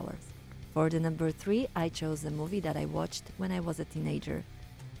pyrokinesis powers. For the number 3, I chose a movie that I watched when I was a teenager.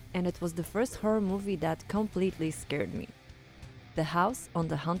 And it was the first horror movie that completely scared me. The House on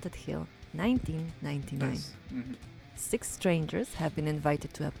the Haunted Hill, 1999. Nice. 6 strangers have been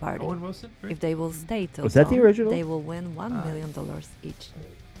invited to a party. Owen Wilson, right? If they will stay till Was that the dawn, original? they will win $1 million each.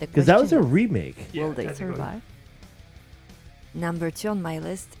 Because that was a question is, remake. Yeah, will they technically. survive? Number 2 on my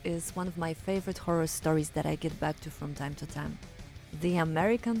list is one of my favorite horror stories that I get back to from time to time. The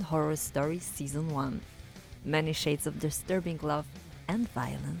American Horror Story Season 1. Many shades of disturbing love and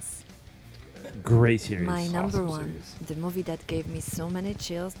violence. Great series. My number Awesome one, series. the movie that gave me so many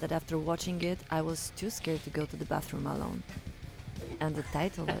chills that after watching it, I was too scared to go to the bathroom alone. And the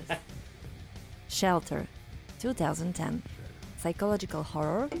title is Shelter, 2010. Psychological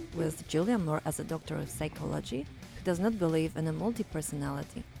horror with Julianne Moore as a doctor of psychology who does not believe in a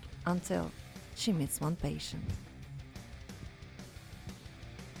multi-personality until she meets one patient.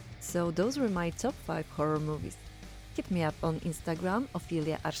 So those were my top 5 horror movies. Hit me up on Instagram,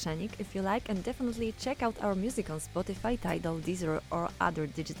 Ophelia Arshenik, if you like, and definitely check out our music on Spotify, Tidal, Deezer, or other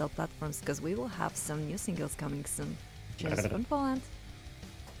digital platforms, because we will have some new singles coming soon. Cheers from Poland.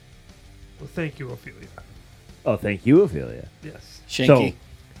 Well, thank you, Ophelia. Oh, thank you, Ophelia. Yes. Shanky.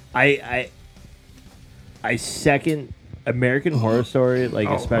 So, I second American Horror Story, like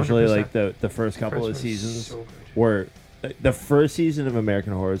Oh, especially 100%. like the first couple First of one's seasons so good. were the first season of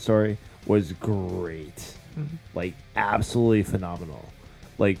American Horror Story was great, like absolutely phenomenal,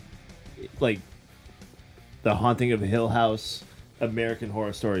 like The Haunting of Hill House, American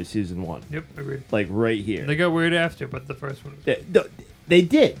Horror Story season 1, Yep, agreed. like right here. They got weird after, but the first one. They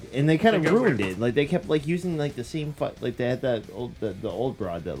did, and they kind They of got ruined weird. it. Like they kept like using like the same like they had that old the old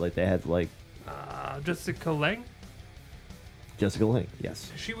broad that like they had like Jessica Lange. Jessica Lange.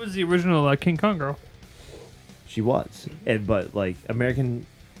 Yes, She was the original King Kong girl. she was, and but like American,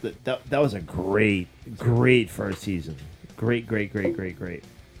 that was a great first season. Great.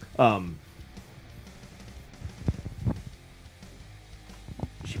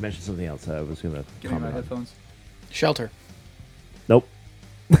 She mentioned something else that I was gonna Give me my comment on. headphones. Shelter. Nope.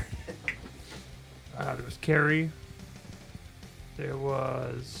 There was Carrie. There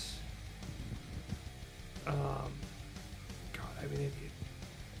was. God, I'm an idiot.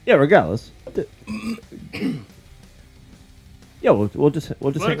 Yeah. Regardless. Yeah, we'll just A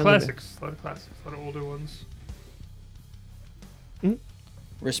lot hang of on classics. A lot of older ones.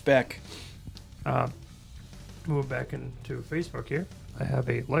 Respect. Moving back into Facebook here, I have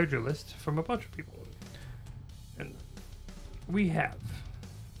a larger list from a bunch of people. And we have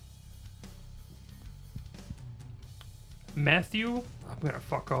Matthew. I'm going to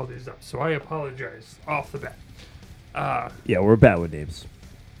fuck all these up, so I apologize off the bat. Yeah, we're bad with names.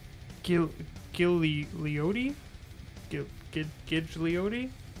 Gigliotti? Gigliotti?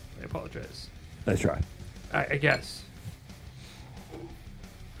 I apologize. Let's try. I guess.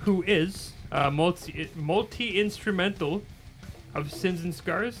 Who is multi-instrumental of Sins and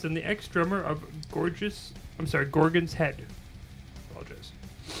Scars and the ex-drummer of Gorgon's Head. Apologize.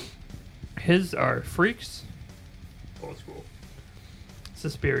 His are Freaks, old school.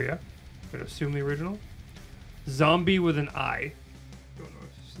 Suspiria, I'm going to assume the original. Zombie with an I. Don't know if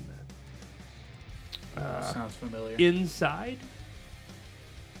you've seen that. Sounds familiar. Inside.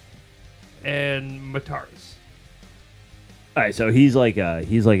 And Matars. All right, so he's like an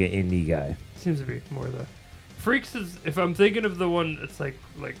indie guy. Seems to be more the Freaks is if I'm thinking of the one it's like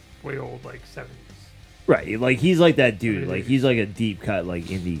way old, like 70s. Right, like he's like that dude. Really? Like he's like a deep cut, like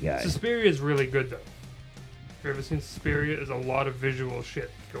indie guy. Suspiria is really good though. If you've ever seen Suspiria, there's a lot of visual shit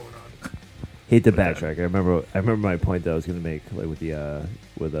going on. Hate to backtrack. I remember my point that I was gonna make, like with the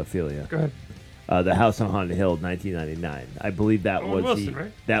with Ophelia. Go ahead. The House on Haunted Hill, 1999. I believe that Owen was Wilson, the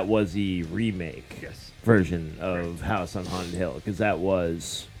right? that was the remake Yes. version of House on Haunted Hill, because that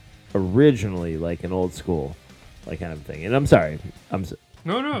was originally like an old school, like kind of thing. And I'm sorry,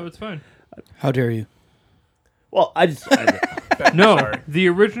 No, it's fine. How dare you? well, I just No, Sorry. the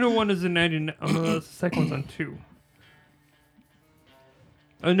original one is in 99. Oh no, the second one's on 2.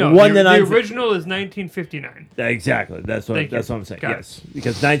 Oh no, One the that I'm- original is 1959. exactly that's what Thank you. I'm saying. Got it. Yes,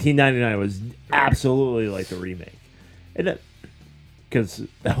 because 1999 was absolutely like the remake, and because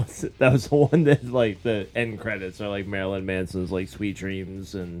that was the one that like the end credits are like Marilyn Manson's like Sweet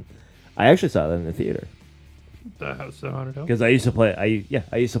Dreams, and I actually saw that in the theater. The House on Haunted Hill. Because I used to play,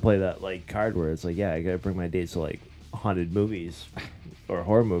 I used to play that like card where it's like, yeah, I gotta bring my dates to like haunted movies or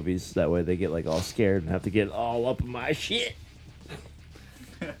horror movies. That way they get like all scared and have to get all up in my shit.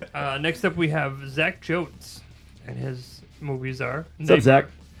 Next up, we have Zach Jones, and his movies are What's up, Zach?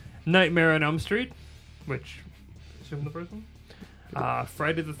 Nightmare on Elm Street, which I assume the first one.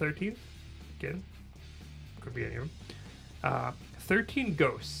 Friday the 13th, again, could be any of them. 13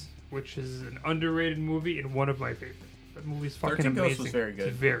 Ghosts, which is an underrated movie and one of my favorites. That movie's fucking 13 amazing. Ghosts was very good.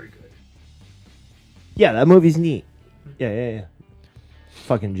 It's very good. Yeah, that movie's neat. Yeah.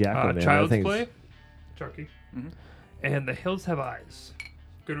 Fucking Jackal, man. That Child's thing's- Play, Chucky, Mhm. and The Hills Have Eyes.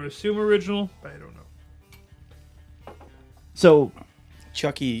 Gonna assume original, but I don't know. So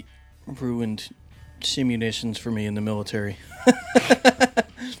Chucky ruined Simunitions for me in the military.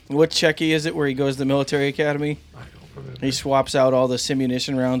 What Checky is it where he goes to the military academy? I don't remember. He swaps out all the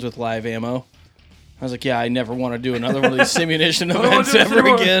simunition rounds with live ammo. I was like, yeah, I never want to do another one of these simunition don't wanna events do this ever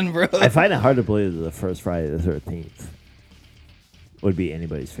anymore. again, bro. I find it hard to believe that the first Friday the 13th would be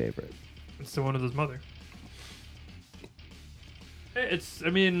anybody's favorite. It's the one of his mother. It's, I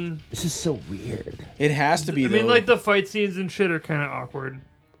mean, It's just so weird. It has to be, I though. mean, like the fight scenes and shit are kind of awkward,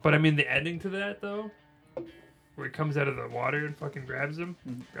 but I mean the ending to that though, where he comes out of the water and fucking grabs her.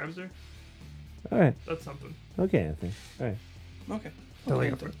 All right. That's something. Okay, Anthony. All right. Okay.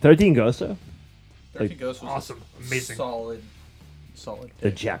 Telling up 13 Ghosts, though? 13 Ghosts was awesome, amazing. solid.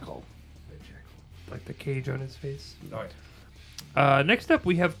 The Jackal. Like the cage on his face. Oh, yeah. Next up,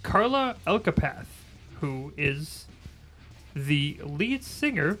 we have Carla Elkapath, who is the lead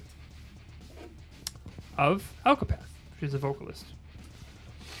singer of Elkapath. She's a vocalist.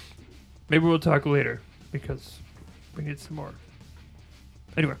 Maybe we'll talk later because we need some more.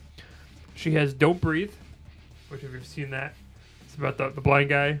 Anyway, she has Don't Breathe, which if you've seen that, it's about the blind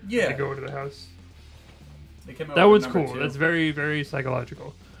guy. Yeah. They go into the house. They came out That with one's number cool. 2. That's very, very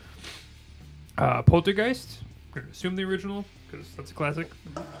psychological. Poltergeist. We're gonna assume the original because that's a classic.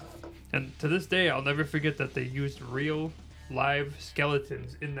 And to this day, I'll never forget that they used real, live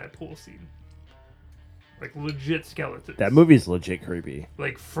skeletons in that pool scene. Like legit skeletons. That movie's legit creepy.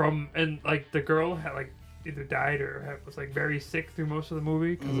 Like like the girl had like either died or was like very sick through most of the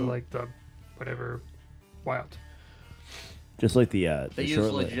movie because of like the whatever wild. Just like They the use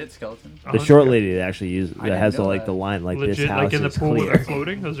short legit lady. skeletons. The short lady that actually uses I that didn't has the know like that. the line like Legit, this house like in the is pool where clear. they're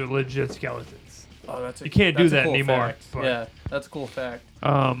floating. Those are legit skeletons. Oh, that's You can't do that's a that cool anymore, fact. but- Yeah, that's a cool fact.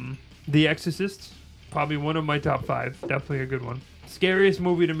 The Exorcist, probably one of my top 5. Definitely a good one. Scariest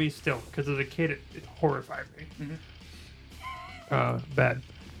movie to me still, because as a kid it horrified me. Bad.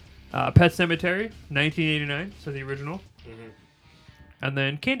 Pet Cemetery, 1989, so the original. And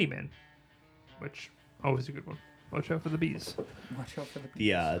then Candyman, which always a good one. Watch out for the bees. Watch out for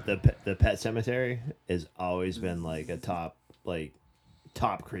the The Pet Cemetery has always been like a top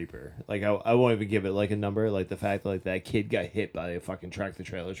creeper. Like I won't even give it like a number. Like the fact that like that kid got hit by a fucking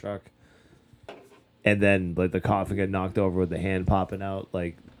tractor-trailer truck, and then like the coffin got knocked over with the hand popping out.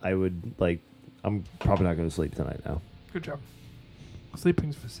 Like I'm probably not going to sleep tonight now. Good job.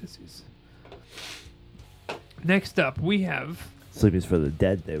 Sleeping's for sissies. Next up, we have Sleeping's for the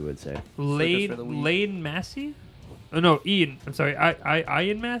dead, they would say. for the weak. Lane Massey. Oh no, Ian. I'm sorry.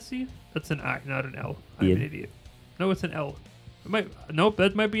 Ian Massey. That's an I, not an L. I'm Ian? an idiot. No, it's an L. Nope,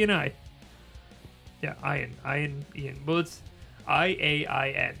 that might be an I. Yeah, Ian. Well, it's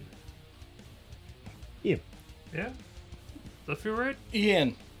Ian. Yeah. Yeah. Does that feel right?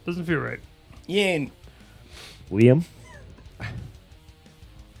 Ian. Doesn't feel right. Ian. Liam.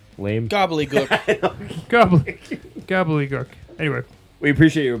 Lame. Gobbledygook. Gobbledygook. Anyway, We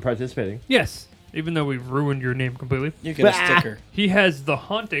appreciate you participating. yes. Even though we've ruined your name completely. You get a sticker. He has The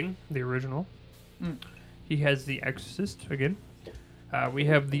Haunting, the original. He has The Exorcist again. We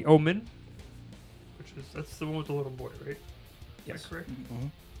have The Omen, that's the one with the little boy, right? Yes, correct.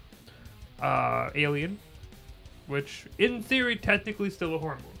 Alien, which in theory technically still a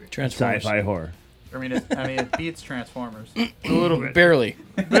horror movie. Transformers. Sci-fi horror. I mean, it beats Transformers. A little bit. Barely.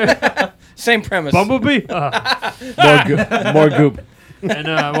 Same premise. Bumblebee. More goop. And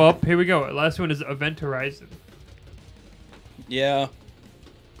well, here we go. Last one is Event Horizon. Yeah.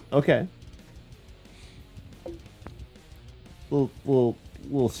 Okay. Little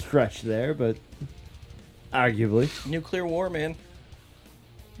stretch there, but arguably. Nuclear war, man.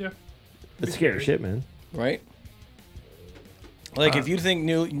 Yeah. It's scary shit, man. Right? Like, if you think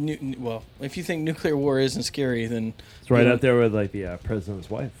if you think nuclear war isn't scary, then It's right you up there with like the president's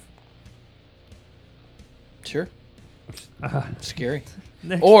wife. Sure, scary.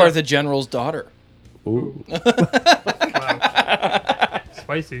 Next Or up- the general's daughter. Ooh.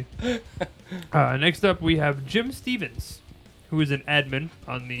 Spicy. Next up, we have Jim Stevens, who is an admin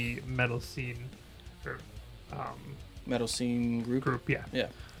on the metal scene or, Metal scene group. yeah.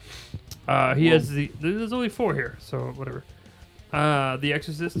 Yeah. He has there's only 4 here, so whatever. The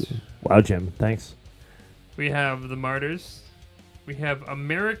Exorcist. Wow, Jim. Thanks. We have The Martyrs. We have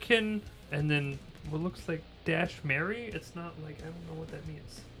American, and then what looks like Dash Mary. It's not like, I don't know what that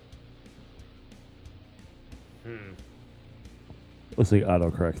means. Looks like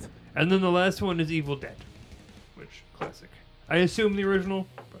autocorrect. And then the last one is Evil Dead, which classic. I assume the original,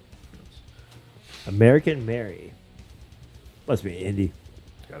 but who knows? American Mary. Must be indie.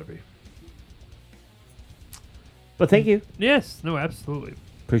 It's gotta be. But thank you. Yes, no, absolutely.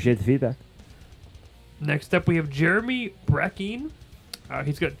 Appreciate the feedback. Next up, we have Jeremy Brackeen.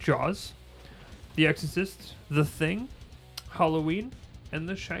 He's got Jaws. The Exorcist, The Thing, Halloween, and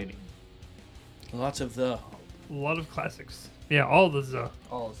The Shining. Lots of the. A lot of classics. Yeah, all the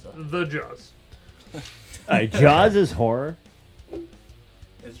All stuff. The Jaws. Jaws is horror.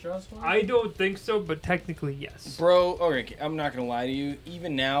 Is Jaws one? I don't think so, but technically yes. Bro, okay, I'm not gonna lie to you.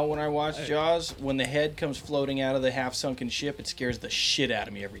 Even now, when I watch Jaws, when the head comes floating out of the half-sunken ship, it scares the shit out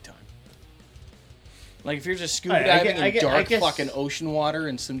of me every time. Like if you're just scuba diving in dark fucking ocean water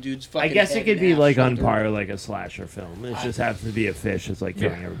and some dude's fucking. I guess head it could in be half like on shoved par like a slasher film. It just happens to be a fish that's like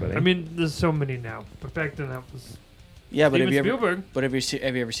killing everybody. I mean, there's so many now, but back then that was Yeah, but Steven have you Spielberg.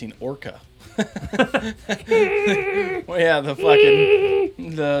 have you ever seen Orca? Well, yeah,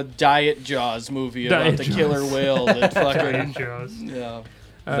 the Diet Jaws movie about Diet the Jaws. killer whale that Giant fucking Jaws. yeah. Is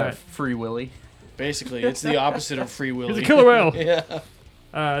that Free Willy? Basically, it's the opposite of Free Willy. He's a killer whale. Yeah.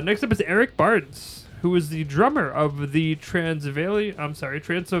 Next up is Eric Barnes, who is the drummer of the Transylvanian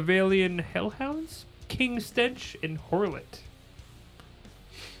Hellhounds, King Stench, and Horlet.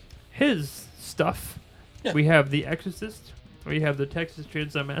 His stuff. Yeah. We have The Exorcist. We have the Texas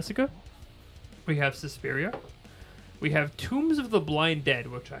Chainsaw Massacre. We have Suspiria. We have Tombs of the Blind Dead,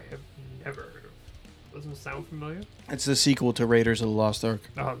 which I have never heard of. Doesn't sound familiar. It's the sequel to Raiders of the Lost Ark.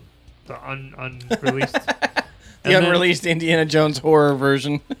 The unreleased. The unreleased Indiana Jones horror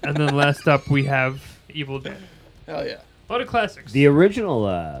version. And then last up, we have Evil Dead. Hell yeah. A lot of classics. the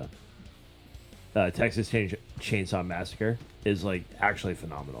original Texas Chainsaw Massacre is like actually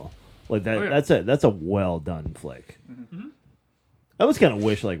phenomenal. Like that. Oh, yeah. That's a well done flick. Mm-hmm. I always kind of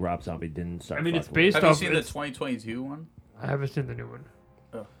wish like Rob Zombie didn't start. I mean, it's fucking with based Have you off. seen the it's- 2022 one? I haven't seen the new one.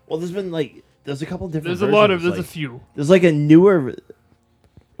 it. Well, there's a couple different. There's a lot of. versions, There's like, a few. There's like a newer. It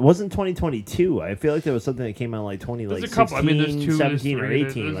wasn't 2022. I feel like there was something that came out like 20, There's like a couple. I 16, mean, there's two, there's 17, or three,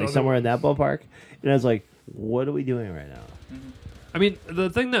 18, there's like other somewhere in that ones. ballpark. And I was like, what are we doing right now? I mean, the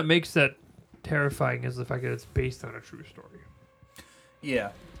thing that makes that terrifying is the fact that it's based on a true story. Yeah.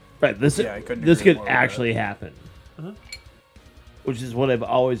 Right. This I couldn't this agree could more with actually happen. Uh-huh. Which is what I've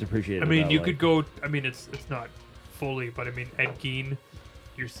always appreciated. I mean, about, you like- could go. I mean, it's not fully, but I mean, Ed Gein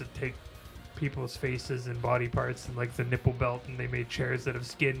used to take people's faces and body parts and like the nipple belt, and they made chairs out of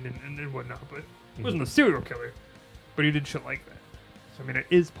skin and whatnot. But he wasn't a serial killer, but he did shit like that. So I mean, it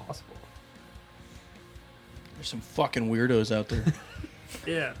is possible. There's some fucking weirdos out there.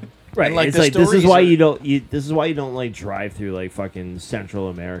 Yeah. Right. And, like, it's the like this is stories why are- you don't. This is why you don't like drive through like fucking Central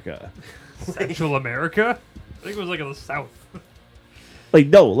America. Central America. I think it was like in the South. Like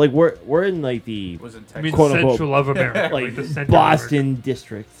no, like we're in like the Was in Texas. I mean, Quote, unquote, Central of America, like the center of Boston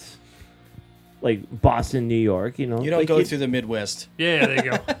districts, like Boston, New York. You know, You don't like go through the Midwest. America. Yeah, there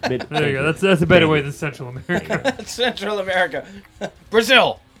you go. mid- There you go. That's a better way than Central America. Central America.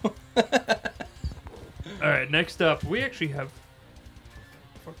 Brazil. All right, next up, we actually have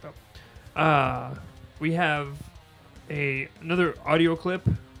fucked up. We have another audio clip,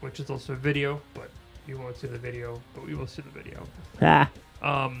 which is also a video, but you won't see the video, but we will see the video. Ah,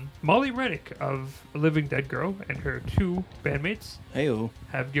 Molly Rennick of Living Dead Girl and her two bandmates Hey-o.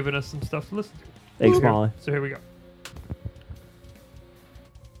 have given us some stuff to listen to. thanks, Okay, Molly. So here we go.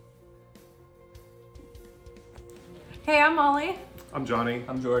 Hey, I'm Molly I'm Johnny.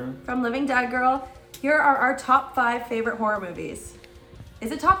 I'm Jordan. from Living Dead Girl. Here are our top 5 favorite horror movies.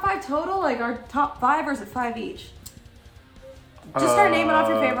 Is it top 5 total? Like our top 5 or is it 5 each? Just start naming off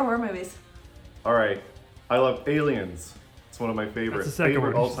your favorite horror movies. All right. I love Aliens. It's one of my favorite, That's the second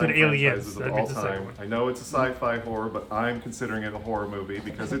favorite one. You said all-time Aliens. franchises That of all means the second time. one. I know it's a sci-fi horror, but I'm considering it a horror movie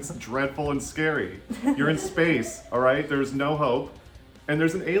because it's dreadful and scary. You're in space, all right? There's no hope. And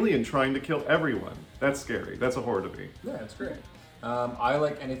there's an alien trying to kill everyone. That's scary. That's a horror to me. Yeah, it's great. I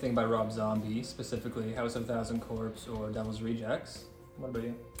like anything by Rob Zombie, specifically House of Thousand Corpse or Devil's Rejects. What about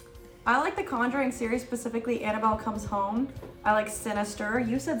you? I like the Conjuring series, specifically Annabelle Comes Home. I like Sinister.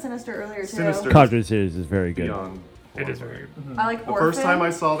 You said Sinister earlier too. Sinister. Conjuring series is very good. Beyond It is horrifying. very good. I like The Orphan. first time I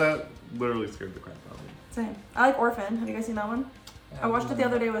saw that literally scared the crap out of me. Same. I like Orphan. Have you guys seen that one? I watched it the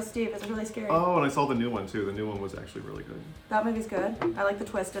other day with Steve. It's really scary. Oh, and I saw the new one too. The new one was actually really good. That movie's good. I like the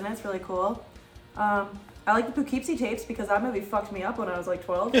twist in it. It's really cool. I like the Poughkeepsie tapes because that movie fucked me up when I was like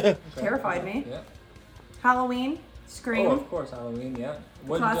 12. Terrified me. Yeah. Halloween, Scream. Oh, of course, Halloween. Yeah.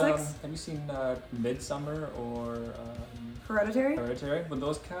 What, Classics? have you seen Midsummer or Hereditary. Hereditary? Would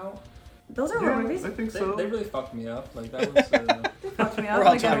those count? Those are horror movies. I think They, so. they really fucked me up. Like that was. They fucked me up. We're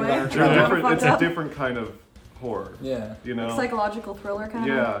all in a good talking way. about our It's Yeah. a different, Fucked it's a up. different kind of horror. Yeah. You know? Psychological thriller kind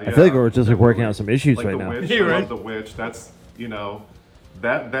of. Yeah, I feel like we're just like working out some issues like right the now. Witch. You're I right. love the Witch. That's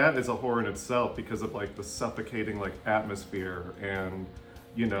that is a horror in itself because of like the suffocating like atmosphere and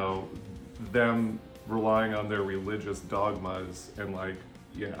them relying on their religious dogmas and like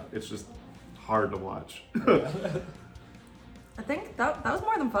it's just hard to watch. I think that was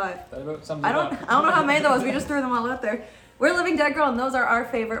more than 5. That about sums it I don't up. know how many that was. We just threw them all out there. We're Living Dead Girl, and those are our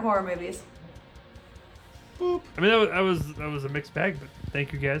favorite horror movies. I mean, that was a mixed bag, but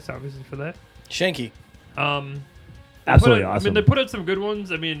thank you guys obviously for that. Shanky. Absolutely I awesome. mean, they put out some good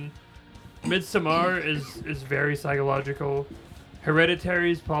ones. I mean, Midsommar is very psychological.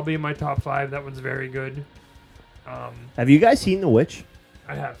 Hereditary is probably in my top 5. That one's very good. Have you guys seen The Witch?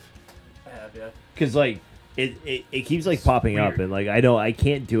 I have. I have, yeah. Because like it keeps like popping up, weird. and like I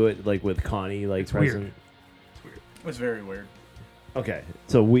can't do it like with Connie like It's weird. present. It was very weird. Okay,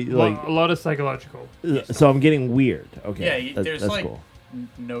 so we like a lot of psychological. so I'm getting weird. Okay, Yeah, there's that's like cool.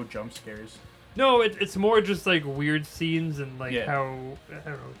 no jump scares. No, it's more just like weird scenes and like Yeah. how I don't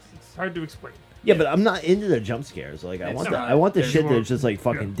know. It's hard to explain. Yeah, but I'm not into the jump scares. Like I It's want not. I want the There's shit more- that just like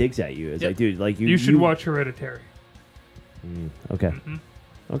fucking yeah. digs at you. It's Yep. like, dude, like You should watch Hereditary. Okay, Mhm.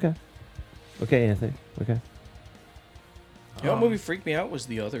 okay, okay, Anthony. Okay. You know what movie freaked me out was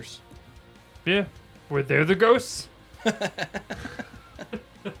The Others. Yeah, were there the ghosts? Sorry.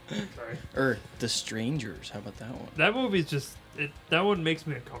 Or The Strangers. How about that one? That movie's just that one makes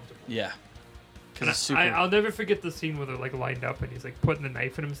me uncomfortable. Yeah. And Because it's super. I'll never forget the scene where they're like lined up and he's like putting the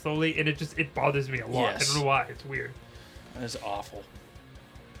knife in him slowly, and it bothers me a lot. Yes. I don't know why. It's weird. That's awful.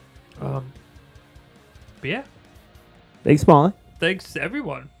 But yeah, Thanks, Molly. thanks to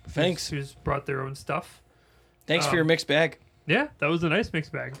everyone. Thanks. Who's brought their own stuff. Thanks for your mixed bag. Yeah, that was a nice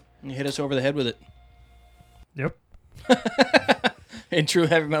mixed bag. You hit us over the head with it. Yep. In true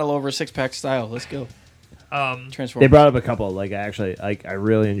heavy metal over 6-pack style. Let's go. Transform. They brought up a couple. Like I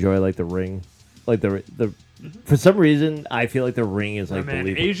really enjoy like The Ring, like the for some reason I feel like The Ring is like Man,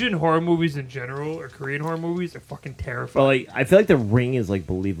 believable. Asian horror movies in general or Korean horror movies are fucking But terrifying. like I feel like The Ring is like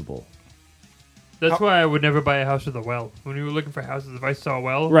believable. That's why I would never buy a house with a well. When we were looking for houses, if I saw a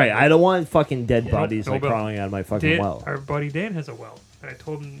well, Right. I don't want fucking dead Nope, bodies no like well. crawling out of my fucking Dan, well. our buddy Dan has a well, and I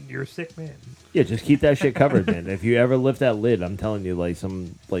told him, "You're a sick man." Yeah, just keep that shit covered, man. If you ever lift that lid, I'm telling you, like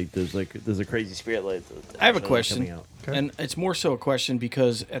there's a crazy spirit lid. I have a coming question, out. Okay. and it's more so a question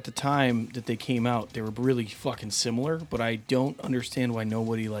because at the time that they came out, they were really fucking similar. But I don't understand why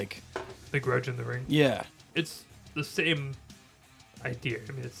nobody like. The Grudge in the Ring. Yeah, It's the same idea.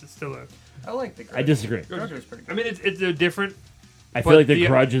 I mean, it's still a. I like the Grudge. I disagree. Grudge was pretty good. I mean, it's a different. I feel But like The the-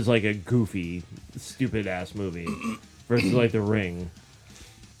 Grudge is like a goofy, stupid ass movie versus like The Ring.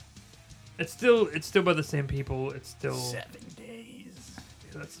 It's still by the same people. It's still 7 days.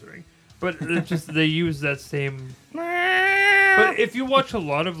 Yeah, that's the Ring. But it's just they use that same. But if you watch a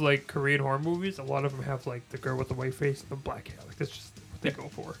lot of like Korean horror movies, a lot of them have like the girl with the white face and the black hair. Like that's just what they go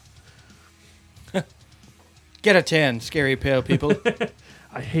for. get a tan, scary pale people.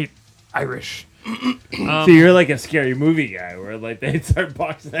 I hate Irish. So you're like a scary movie guy, where like they start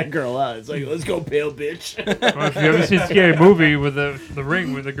boxing that girl out. It's like, let's go, pale bitch. Well, if you ever seen a scary movie with the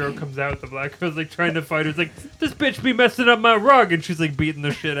Ring, where the girl comes out with the black girl's like trying to fight her, it's like this bitch be messing up my rug, and she's like beating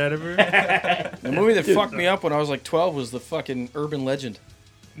the shit out of her. The movie that fucked me up when I was like 12 was the fucking Urban Legend,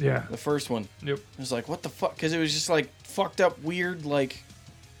 Yeah. the first one. Yep. It was like, what the fuck? Because it was just like fucked up, weird, like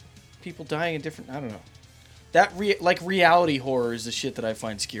people dying in different. I don't know. That reality horror is the shit that I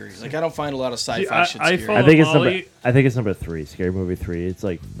find scary. Like I don't find a lot of sci-fi shit I scary. follow- I think Molly- it's number 3. Scary Movie 3. It's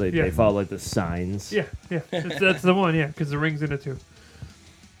like Yeah. they follow like the signs. Yeah. That's the one. Yeah, because the Ring's in it too.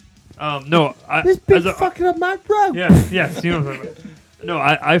 No, This as bitch a- fucking up my rug. Yes, you know what I'm talking about. No,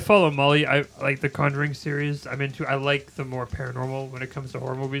 I follow Molly. I like the Conjuring series. I'm into. I like the more paranormal when it comes to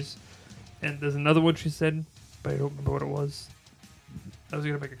horror movies. And there's another one she said, but I don't remember what it was. I was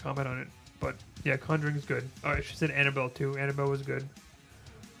gonna make a comment on it, but yeah, Conjuring's good. All right, she said Annabelle too. Annabelle was good.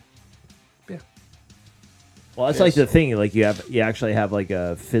 Yeah. Well, that's like the thing. Like you actually have like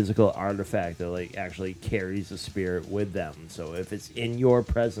a physical artifact that like actually carries a spirit with them. So if it's in your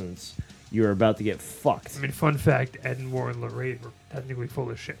presence, you're about to get fucked. I mean, fun fact: Ed and Warren Lorraine were technically full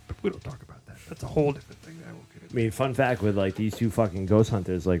of shit, but we don't talk about that. That's a whole different thing that I won't get into. I mean, fun fact with like these two fucking ghost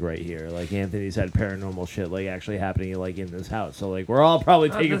hunters, like right here, like Anthony's had paranormal shit like actually happening like in this house. So like we're all probably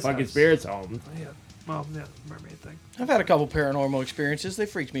Not taking this fucking house. spirits home. Yeah. Well, yeah, mermaid thing. I've had a couple paranormal experiences. They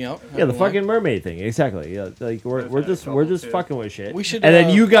freaked me out. Yeah, the fucking mermaid thing, exactly. Yeah, like we're had a just couple, too. fucking with shit. We should, and then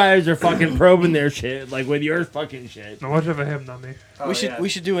uh, you guys are fucking probing their shit like with your fucking shit. Now watch out for him, not me. we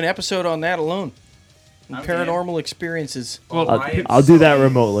should do an episode on that alone. I'm Paranormal experiences. Well, I'll do that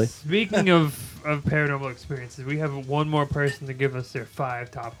remotely. Speaking of paranormal experiences, we have one more person to give us their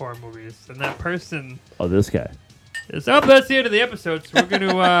 5 top horror movies, and that person Oh, this guy. is. Oh, that's the end of the episode. So we're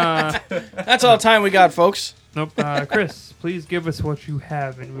gonna. That's all the time we got, folks. Nope. Chris, please give us what you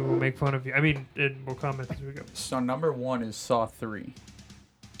have, and we will make fun of you. I mean, and we'll comment as we go. So number 1 is Saw 3.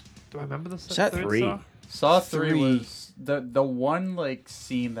 Do I remember the that third 3? Saw? Saw 3 3. was the one like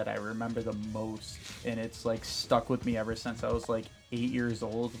scene that I remember the most, and it's like stuck with me ever since I was like 8 years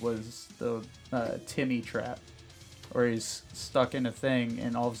old. Was the Timmy trap, where he's stuck in a thing,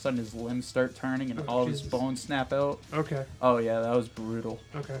 and all of a sudden his limbs start turning, and all of his Jesus. bones snap out. Okay. Oh yeah, that was brutal.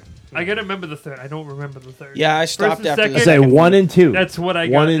 Okay. I gotta remember the third. I don't remember the third. Yeah, I First stopped and after the I second, say 1 and 2. That's what I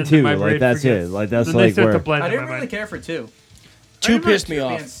got. 1 and and then 2. my Like brain that's forgets. it. Like that's Then they like start where. to blend I in didn't my really mind. care for 2. 2 pissed me Being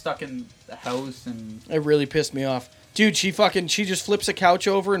off. stuck in the house and It really pissed me off. Dude, she just flips a couch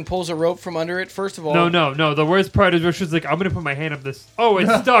over and pulls a rope from under it. First of all, No. The worst part is where she's like, I'm gonna put my hand up this. Oh,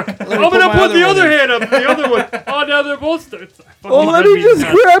 it's stuck. I'm put gonna my put other the one other in. hand up, the other one. Oh, now they're both stuck. Oh, let me just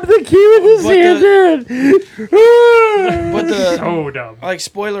grab the key with his But hand. But the So dumb. like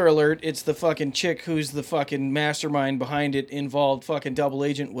spoiler alert, it's the fucking chick who's the fucking mastermind behind it, involved fucking double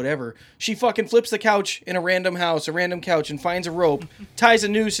agent, whatever. She fucking flips the couch in a random house, a random couch, and finds a rope, ties a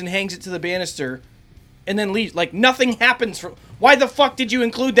noose, and hangs it to the banister, and then leaves. Like nothing happens. Why the fuck did you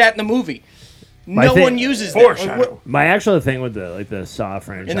include that in the movie? No one uses that. Foreshadow. My actual thing with the Saw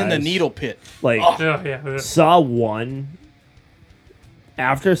franchise, And then the needle pit. like Yeah. Saw 1.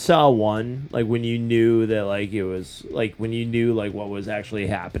 After Saw 1, like when you knew that like it was like when you knew like what was actually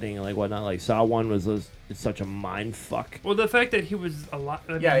happening and like whatnot, like Saw 1 was it's such a mind fuck. Well, the fact that he was alive.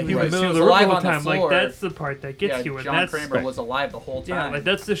 Yeah, he he was was- in the he middle of was the room alive the whole on the time. Like floor. that's the part that gets you, and John that's Kramer was alive the whole time. yeah, like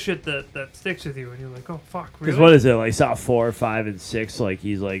that's the shit that sticks with you, and you're like, oh fuck, Because really? what is it like Saw 4, 5, and 6? Like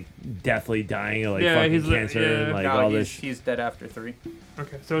he's like deathly dying of like Yeah, fucking he's like- cancer yeah. and like No, all he's, this. he's dead after 3.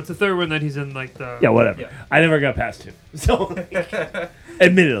 Okay, so it's the third one that he's in like the Yeah, whatever. Yeah. I never got past 2. So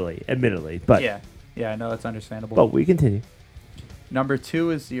admittedly, but Yeah, no, that's understandable. but we continue. Number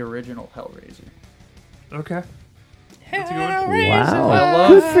 2 is the original Hellraiser. Okay. That's a good one. Wow, I love,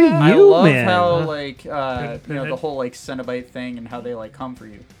 good for you, I love man. how like Good you know the pinhead. whole like Cenobite thing and how they like come for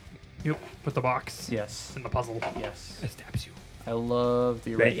you. Yep, with the box. Yes, In the puzzle. yes. It stabs you. I love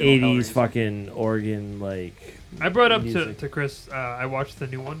the The original 80s Hellraiser. fucking organ like. I brought up music. to Chris. I watched the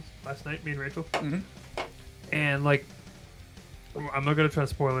new one last night. Me and Rachel. Mhm. And like, I'm not gonna try to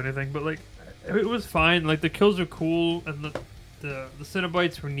spoil anything, but like, it was fine. Like the kills are cool, and the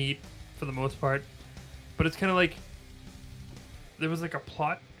Cenobites were neat for the most part. But it's kind of like there was like a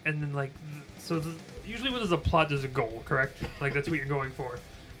plot, and then like usually when there's a plot, there's a goal, correct? Like that's what you're going for.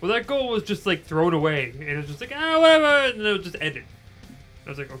 Well, that goal was just like thrown away, and it was just like whatever, and then it was just ended. I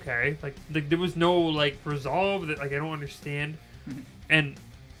was like, okay, like there was no like resolve that like I don't understand, and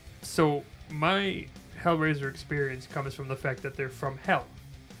so my Hellraiser experience comes from the fact that they're from hell,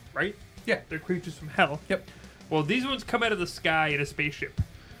 right? Yeah. They're creatures from hell. Yep. Well, these ones come out of the sky in a spaceship.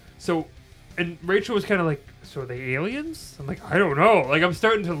 So, and Rachel was kind of like, so are they aliens? I'm like, I don't know. Like, I'm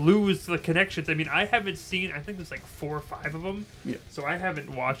starting to lose the connections. I mean, I haven't seen, I think there's like 4 or 5 of them. Yeah. So I haven't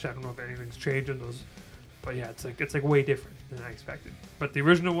watched, I don't know if anything's changed in those. But yeah, it's like way different than I expected. But the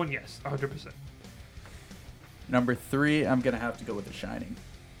original one, yes, 100%. Number 3, I'm gonna have to go with The Shining.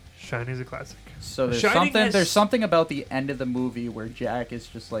 Shining's a classic. So there's Shining something has- there's something about the end of the movie where Jack is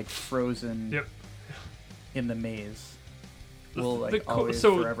just like frozen Yep. in the maze. The- Will the like co- always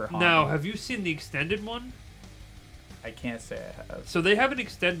so forever haunt now, me. have you seen the extended one? I can't say I have. So they have an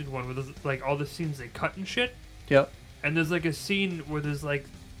extended one where there's like all the scenes they cut and shit. Yep. And there's like a scene where there's like,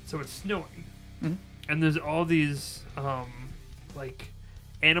 so it's snowing, Mhm. and there's all these like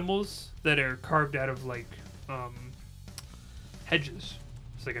animals that are carved out of like hedges.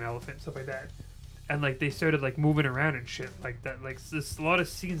 It's like an elephant, stuff like that. And like they started like moving around and shit like that. Like there's a lot of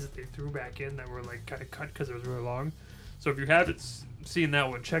scenes that they threw back in that were like kind of cut because it was really long. So if you haven't seen that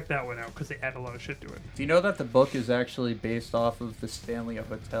one, check that one out because they add a lot of shit to it. Do you know that the book is actually based off of the Stanley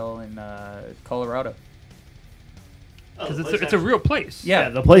Hotel in Colorado? Because it's a real place. Yeah,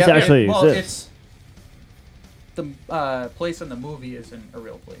 the place actually exists. The place in the movie isn't a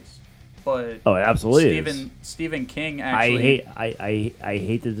real place, but Oh, it absolutely is. Stephen King I actually.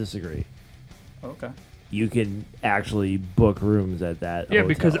 hate to disagree. Okay. You can actually book rooms at that. Yeah, hotel.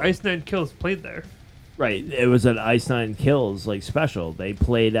 because Ice Nine Kills played there. Right, it was an Ice Nine Kills like special. They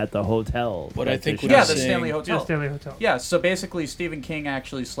played at the hotel. But I think Yeah, the Stanley Hotel. Yeah, Stanley Hotel. Yeah, so basically Stephen King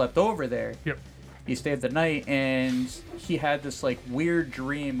actually slept over there. Yep. He stayed the night, and he had this like weird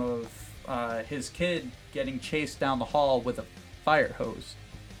dream of his kid getting chased down the hall with a fire hose.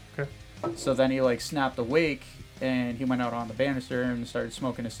 Okay. So then he like snapped awake, and he went out on the banister and started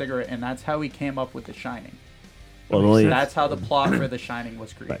smoking a cigarette, and that's how he came up with The Shining. Well, only, That's how the plot for The Shining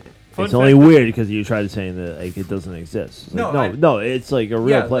was created. Fun it's only fact- weird because you tried saying that like it doesn't exist. It's like, no, it's like a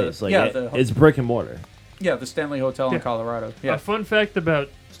real Yeah, place. Like yeah, it's brick and mortar. Yeah, the Stanley Hotel Yeah. in Colorado. A Yeah. fun fact about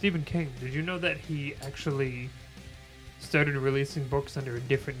Stephen King: did you know that he actually started releasing books under a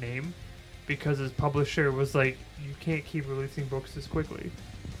different name because his publisher was like, you can't keep releasing books this quickly.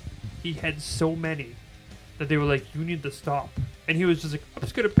 He had so many that they were like, you need to stop. And he was just like, I'm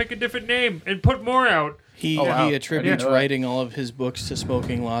just going to pick a different name and put more out. He Oh, wow. attributes I didn't know that. writing all of his books to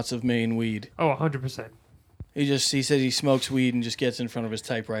smoking lots of Maine weed. Oh, 100%. He says he smokes weed and just gets in front of his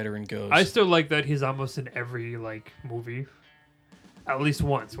typewriter and goes. I still like that he's almost in every like movie. At least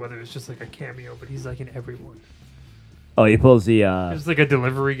once, whether it's just like a cameo, but he's like in every one. Oh, he pulls the. He's like a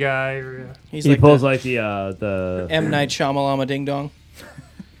delivery guy. Or, He's he like pulls the like the. M. Night Shyamalama Ding Dong.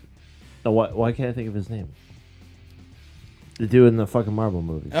 Why can't I think of his name? The dude in the fucking Marvel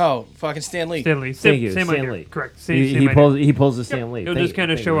movies. Oh, fucking Stan Lee. Stan Lee. Thank you, Same Stan idea. Lee. Correct. Same He idea. pulls the Stan Lee. He'll Thank just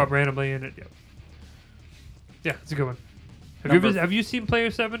kind of you, show man. up randomly in it. Yep. Yeah, it's a good one. Have you seen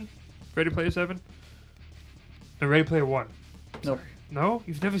Player 7? Ready Player 7? No, Ready Player 1. Nope. No?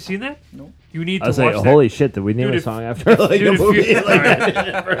 You've never seen that? Nope. You need I to was watch like, that. holy shit! Did we name Dude, a if- song after like Dude, a movie?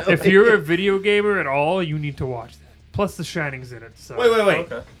 if you're a video gamer at all, you need to watch that. Plus, The Shining's in it. So.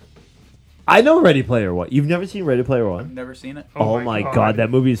 Wait. Okay. I know Ready Player One. You've never seen Ready Player I've One? never seen it. Oh my god, that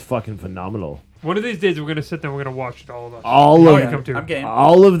movie is fucking phenomenal. One of these days, we're gonna sit there. and We're gonna watch it, all of us. All Oh, of yeah. Come to. I'm game.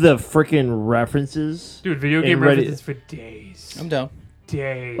 all of the freaking references, Dude, video in game Ready- references for days. I'm down.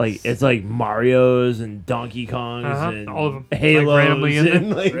 Days. like it's like Mario's and Donkey Kong's and all of them. Like, Halos randomly in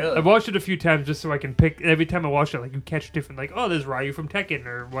and there. like Really? I've watched it a few times just so I can pick. Every time I watch it, like you catch different. Like, oh, there's Ryu from Tekken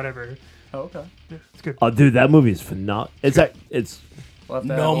or whatever. Oh, okay. Yeah, it's good. oh dude, that movie is phenomenal. It's We'll have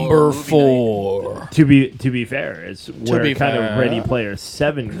to have a little Number movie 4. to be fair, it's where be kind fair. of Ready Player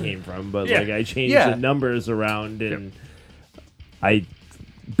 7 came from, but Yeah. like I changed Yeah. the numbers around and I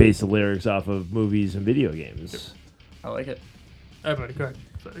based the lyrics off of movies and video games. night. I like it. All right, buddy, go ahead.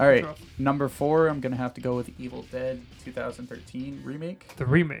 Sorry, All right, cut you off. number 4. I'm gonna have to go with Evil Dead 2013 remake. The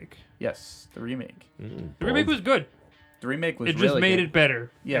remake. Yes, the remake. The remake was good. The remake was It just really made good. it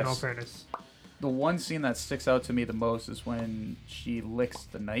better. Yes. In all fairness. The one scene that sticks out to me the most is when she licks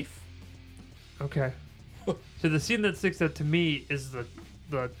the knife. Okay. So the scene that sticks out to me is the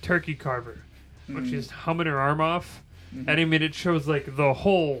turkey carver when she's humming her arm off. And I mean, it shows like the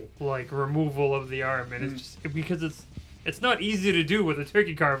whole like removal of the arm, and it's just because it's not easy to do with a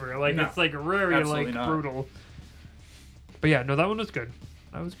turkey carver. Like No, it's like very absolutely like not. brutal. But yeah, no, that one was good.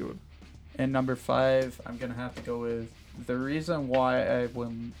 That was good. And number 5, I'm gonna have to go with the reason why I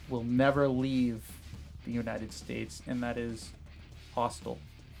will never leave the United States, and that is Hostel.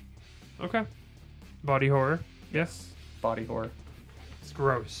 Okay. Body horror. Yes. Body horror. It's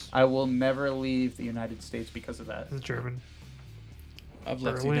gross. I will never leave the United States because of that. It's German. I've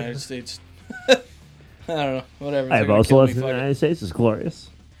left the Berlin. United States. I don't know. Whatever. I have They're gonna also kill left me, the fuck it. United States. It's glorious.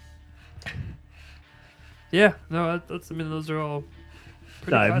 Yeah. No, that's. I mean, those are all.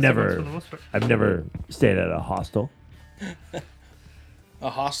 Pretty No, I've classic never- ones for the most part. I've never stayed at a hostel. A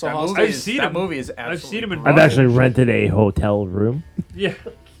hostel. That hostel. movie I've is, seen that him. movie is I've absolutely seen him in I've Wow. actually rented a hotel room. Yeah.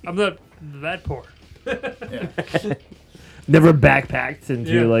 I'm not that poor. Yeah. Never backpacked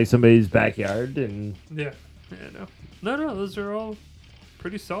into Yeah. like somebody's backyard and Yeah. Yeah, no, those are all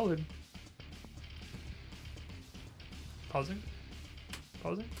pretty solid. Pausing.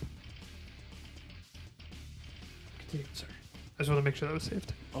 Continue. Sorry. I just want to make sure that was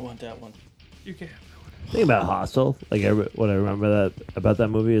saved. I want that one. You can. think about Hostel. Like what I remember that about that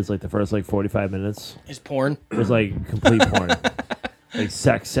movie is like the first like 45 minutes Is porn? was like complete porn, like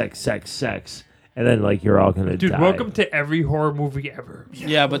sex, and then like you're all gonna Dude, die. welcome to every horror movie ever.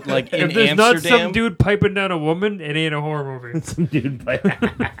 Yeah, but like in If there's not Amsterdam. some dude piping down a woman, it ain't a horror movie. Some dude like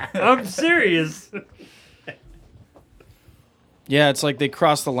I'm serious. Yeah, it's like they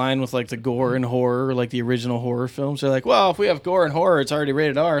cross the line with like the gore and horror, like the original horror films. They're like, well, if we have gore and horror, it's already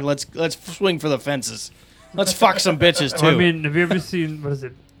rated R. Let's swing for the fences. Let's fuck some bitches too. I mean, have you ever seen what is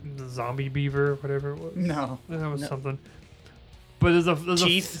it, the Zombie Beaver, or whatever it was? No. That was something. But there's a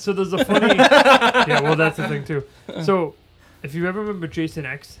Teeth? there's a funny. Yeah, well, that's the thing too. So, if you ever remember Jason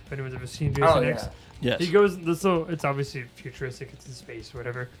X, if anyone's ever seen Jason Oh, X, yeah. yes. he goes. So it's obviously futuristic. It's in space,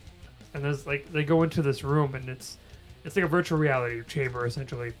 whatever. And there's like they go into this room, and it's like a virtual reality chamber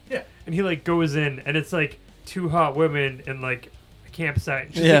essentially. Yeah. And he like goes in, and it's like two hot women in like a campsite.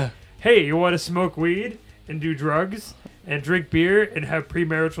 She's Yeah. like, hey, you want to smoke weed and do drugs and drink beer and have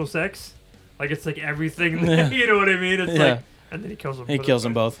premarital sex? Like it's like everything. Yeah. You know what I mean? It's Yeah. like, and then he kills them. He But kills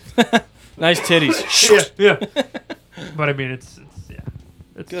it's them fine. both. Nice titties. Yeah. But I mean, it's yeah.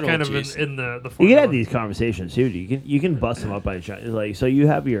 It's Good kind old of Jason. in the you can formula. have these conversations too. You can bust them up by like so you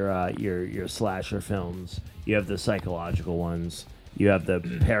have your slasher films. You have the psychological ones. You have the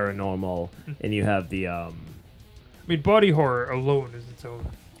paranormal, and you have the I mean, body horror alone is its own.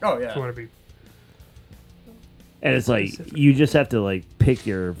 Oh If you yeah. want to be. And it's like you just have to like pick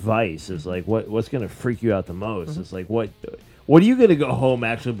your vice. It's like what's gonna freak you out the most. It's like what are you gonna go home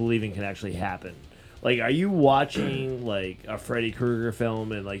actually believing can actually happen? Like, are you watching like a Freddy Krueger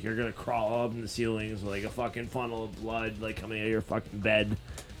film and like you're gonna crawl up in the ceilings with like a fucking funnel of blood like coming out of your fucking bed?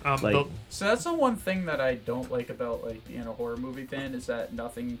 So that's the one thing that I don't like about like being a horror movie fan is that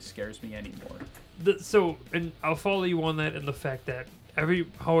nothing scares me anymore. And I'll follow you on that in the fact that every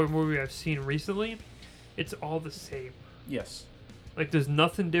horror movie I've seen recently, it's all the same. Yes. Like, there's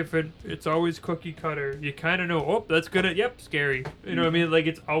nothing different. It's always cookie cutter. You kind of know, oh, that's gonna, scary. You know what I mean? Like,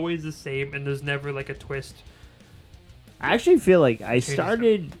 it's always the same, and there's never, like, a twist. I actually feel like I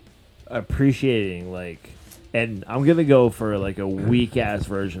started appreciating, like, and I'm going to go for, like, a weak-ass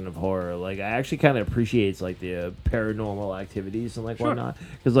version of horror. Like, I actually kind of appreciate, like, the paranormal activities and, like, whatnot.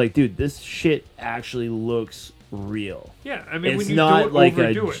 Because, like, dude, this shit actually looks real. Yeah, I mean, it's when you not don't like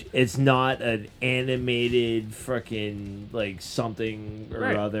overdo it. It's not an animated fucking like something or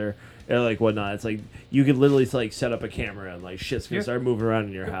other or like whatnot. It's like you could literally like set up a camera and like shit's gonna start moving around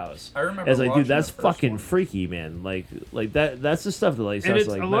in your house. I remember. It's like, dude, that's the first fucking one. freaky, man. Like that. That's the stuff that like. And Sounds it's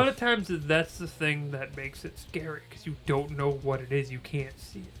like a lot of times that's the thing that makes it scary because you don't know what it is. You can't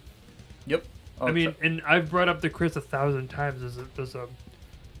see it. Yep. I mean, and I've brought up to Chris 1,000 times. There's a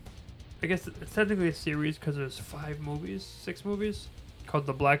I guess it's technically a series because there's 6 movies, called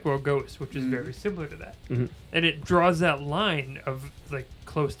The Blackwell Ghost, which is very similar to that. Mm-hmm. And it draws that line of, like,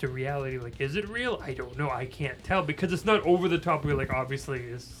 close to reality. Like, is it real? I don't know. I can't tell because it's not over the top. We're like, obviously,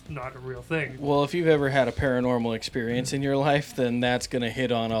 it's not a real thing. Well, if you've ever had a paranormal experience in your life, then that's going to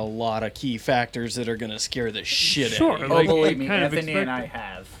hit on a lot of key factors that are going to scare the shit out of you. Like, believe me, kind of Anthony and I expected.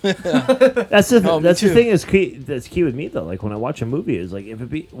 have. That's the me too. thing that's key with me though. Like when I watch a movie, is like if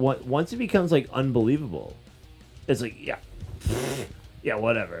it once it becomes like unbelievable, it's like yeah,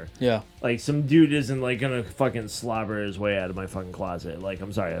 whatever. Yeah. Like some dude isn't like gonna fucking slobber his way out of my fucking closet. Like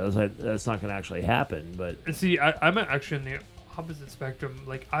I'm sorry, that's not gonna actually happen. But And see, I'm actually in the opposite spectrum.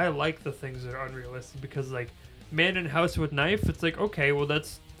 Like, I like the things that are unrealistic because, like, man in house with knife, it's like, okay, well,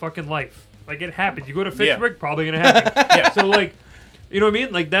 that's fucking life. Like, it happens. You go to Fitchburg, probably gonna happen. So, like, you know what I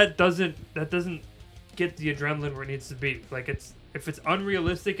mean? Like, that doesn't get the adrenaline where it needs to be. Like, if it's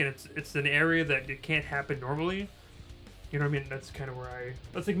unrealistic and it's an area that it can't happen normally, you know what I mean? That's kind of where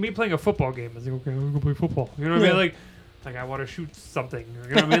that's like me playing a football game. It's like, okay, I'm gonna play football. You know what I mean? Like I want to shoot something.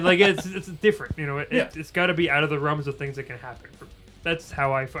 You know what I mean? Like it's different. You know, it's got to be out of the realms of things that can happen. That's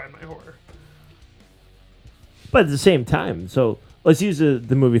how I find my horror. at the same time, so let's use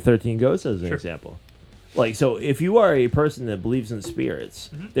the movie 13 Ghosts as an example. Like, so if you are a person that believes in spirits,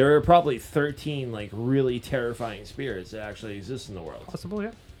 there are probably 13 like really terrifying spirits that actually exist in the world. Possible,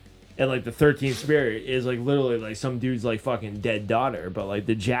 yeah. And like the 13th spirit is like literally like some dude's like fucking dead daughter, but like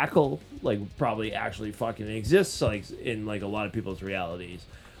the jackal like probably actually fucking exists like in like a lot of people's realities.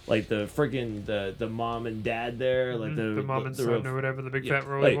 Like the freaking the mom and dad there, like the mom and son or whatever, the big fat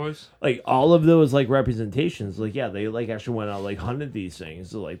roller like, boys. Like all of those like representations, like yeah, they like actually went out like hunted these things.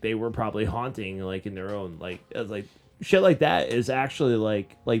 So like they were probably haunting like in their own like as like shit like that is actually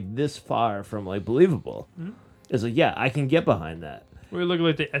like this far from like believable. It's like yeah, I can get behind that. We look at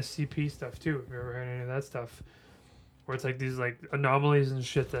like the SCP stuff too. Have you ever heard any of that stuff? Where it's like these like anomalies and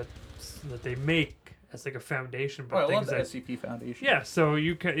shit that they make as like a foundation. But I love things the that, SCP Foundation. Yeah, so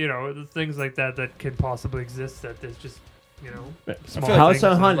you can the things like that can possibly exist that there's just small House things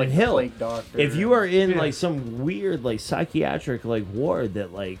on and, Haunted like, Hill. Plague Doctor. If you are in like some weird like psychiatric like ward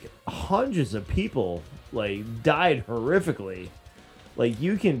that like hundreds of people like died horrifically. Like,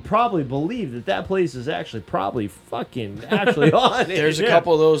 you can probably believe that place is actually probably fucking actually haunted. There's a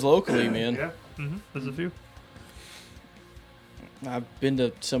couple of those locally, man. Yeah, there's a few. I've been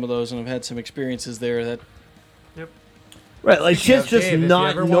to some of those and I've had some experiences there that... Right, like, shit's just Dave, if you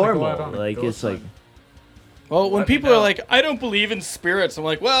not ever wanna go out normal. on a Like, ghost it's like... hunt, Well, when let me people know. are like, I don't believe in spirits, I'm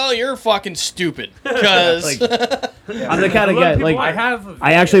like, well, you're fucking stupid. Because... I'm the kind of guy, like...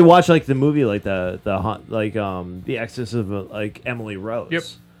 I actually watched, like, the movie, like, The Exorcism of, like, Emily Rose. Yep.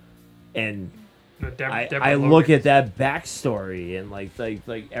 And... Deborah I Logan. look at that backstory and like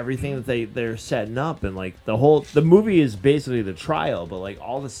everything that they're setting up and like the movie is basically the trial, but like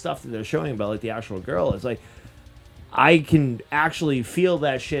all the stuff that they're showing about like the actual girl is like I can actually feel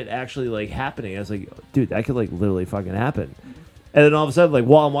that shit actually like happening. I was like, dude, that could like literally fucking happen. And then all of a sudden, like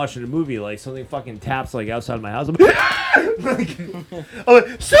while I'm watching the movie, like something fucking taps like outside of my house. I'm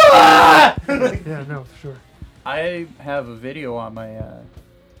like, Stella! Yeah, no, for sure. I have a video on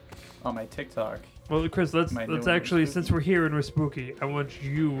my TikTok. Well, Chris, let's actually, spooky. since we're here and we're spooky, I want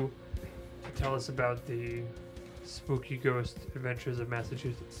you to tell us about the Spooky Ghost Adventures of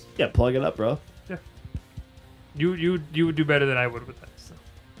Massachusetts. Yeah, plug it up, bro. Yeah. You would do better than I would with that. So.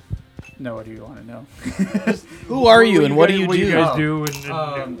 No, what do you want to know? Who are you and what do you What do? you guys do?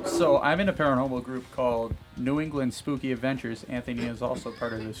 And So I'm in a paranormal group called New England Spooky Adventures. Anthony is also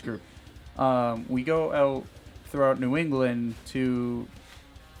part of this group. We go out throughout New England to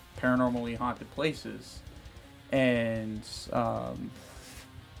paranormally haunted places. And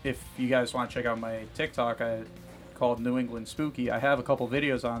if you guys want to check out my TikTok, called New England Spooky, I have a couple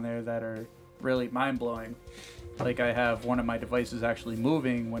videos on there that are really mind-blowing. Like I have one of my devices actually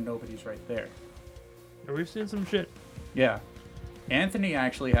moving when nobody's right there. we've seen some shit. Yeah. Anthony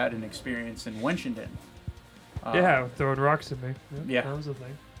actually had an experience in Winchendon. Yeah, throwing rocks at me. Yep, Yeah. That was a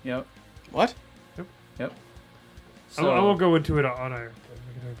thing. Yep. What? Yep. I won't go into it on air.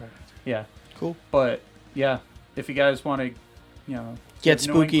 Yeah. Cool. But yeah, if you guys want to, Get give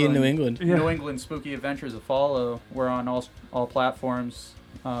spooky in New England. Yeah. New England Spooky Adventures a follow. We're on all platforms.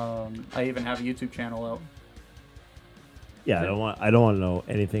 I even have a YouTube channel out. Yeah, I don't want to know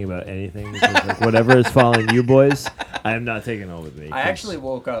anything about anything. Because, like, whatever is following you boys, I am not taking home with me. I actually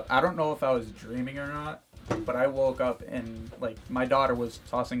woke up. I don't know if I was dreaming or not, but I woke up and like my daughter was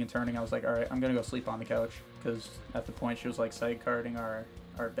tossing and turning. I was like, all right, I'm gonna go sleep on the couch because at the point she was like side carding our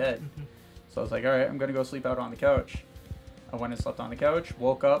bed. So I was like, all right, I'm gonna go sleep out on the couch. I went and slept on the couch,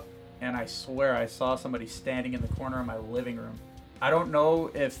 woke up, and I swear I saw somebody standing in the corner of my living room. I don't know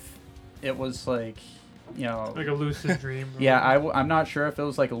if it was like, like a lucid dream. Yeah, I'm not sure if it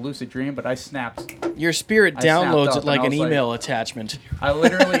was like a lucid dream, but I snapped. Your spirit I snapped downloads up it like and I an was email attachment. I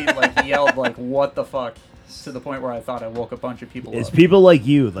literally like yelled like, what the fuck? To the point where I thought I woke a bunch of people It's up. people like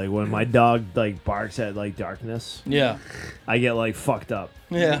you, like when my dog like barks at like darkness. Yeah. I get like fucked up.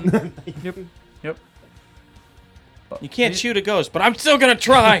 Yeah. Yep. You can't shoot a ghost, but I'm still gonna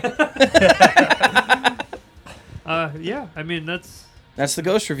try. Yeah, I mean that's the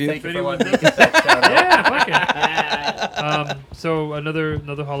ghost review. Thank you for letting me get that shout out. Yeah, fuck it. So another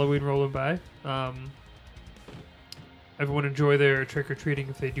Halloween rolling by. Everyone enjoy their trick or treating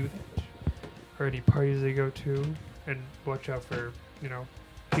if they do that, or any parties they go to, and watch out for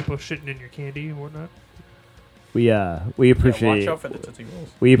people shitting in your candy and whatnot. We appreciate watch out for the Tootsie Rolls.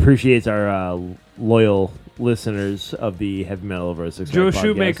 we appreciate our loyal listeners of the Heavy Metal Over a Six Joe podcast.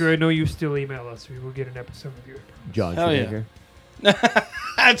 Shoemaker, I know you still email us. We will get an episode of you. John Hell yeah. Shoemaker.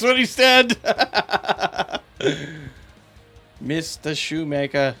 That's what he said. Mr.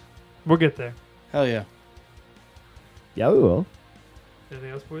 Shoemaker. We'll get there. Hell yeah. Yeah, we will.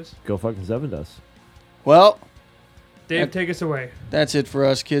 Anything else, boys? Go fucking Seven Dust. Well, Dave, take us away. that's it for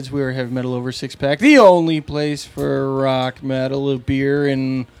us, kids. We are Heavy Metal Over Six Pack, the only place for rock, metal, beer,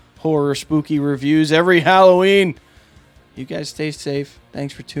 and horror spooky reviews every Halloween. You guys stay safe.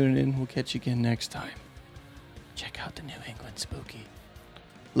 Thanks for tuning in. We'll catch you again next time. Check out the New England Spooky.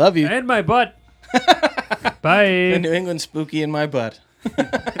 Love you. And my butt. Bye. The New England Spooky in my butt.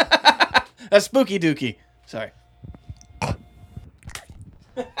 That's Spooky Dookie. Sorry.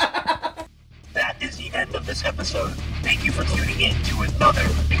 That is the end of this episode. Thank you for tuning in to another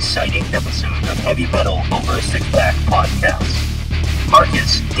exciting episode of Heavy Metal Over a Six Pack podcast.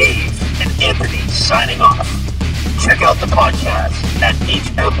 Marcus, Dave, and Anthony signing off. Check out the podcast at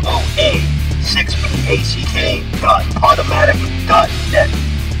hmoa6pack.podomatic.net.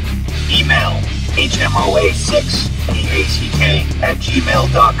 Email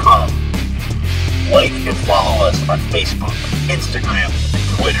hmoa6pack@gmail.com. Like and follow us on Facebook, Instagram, and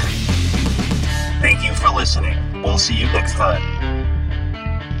Twitter. Thank you for listening. We'll see you next time.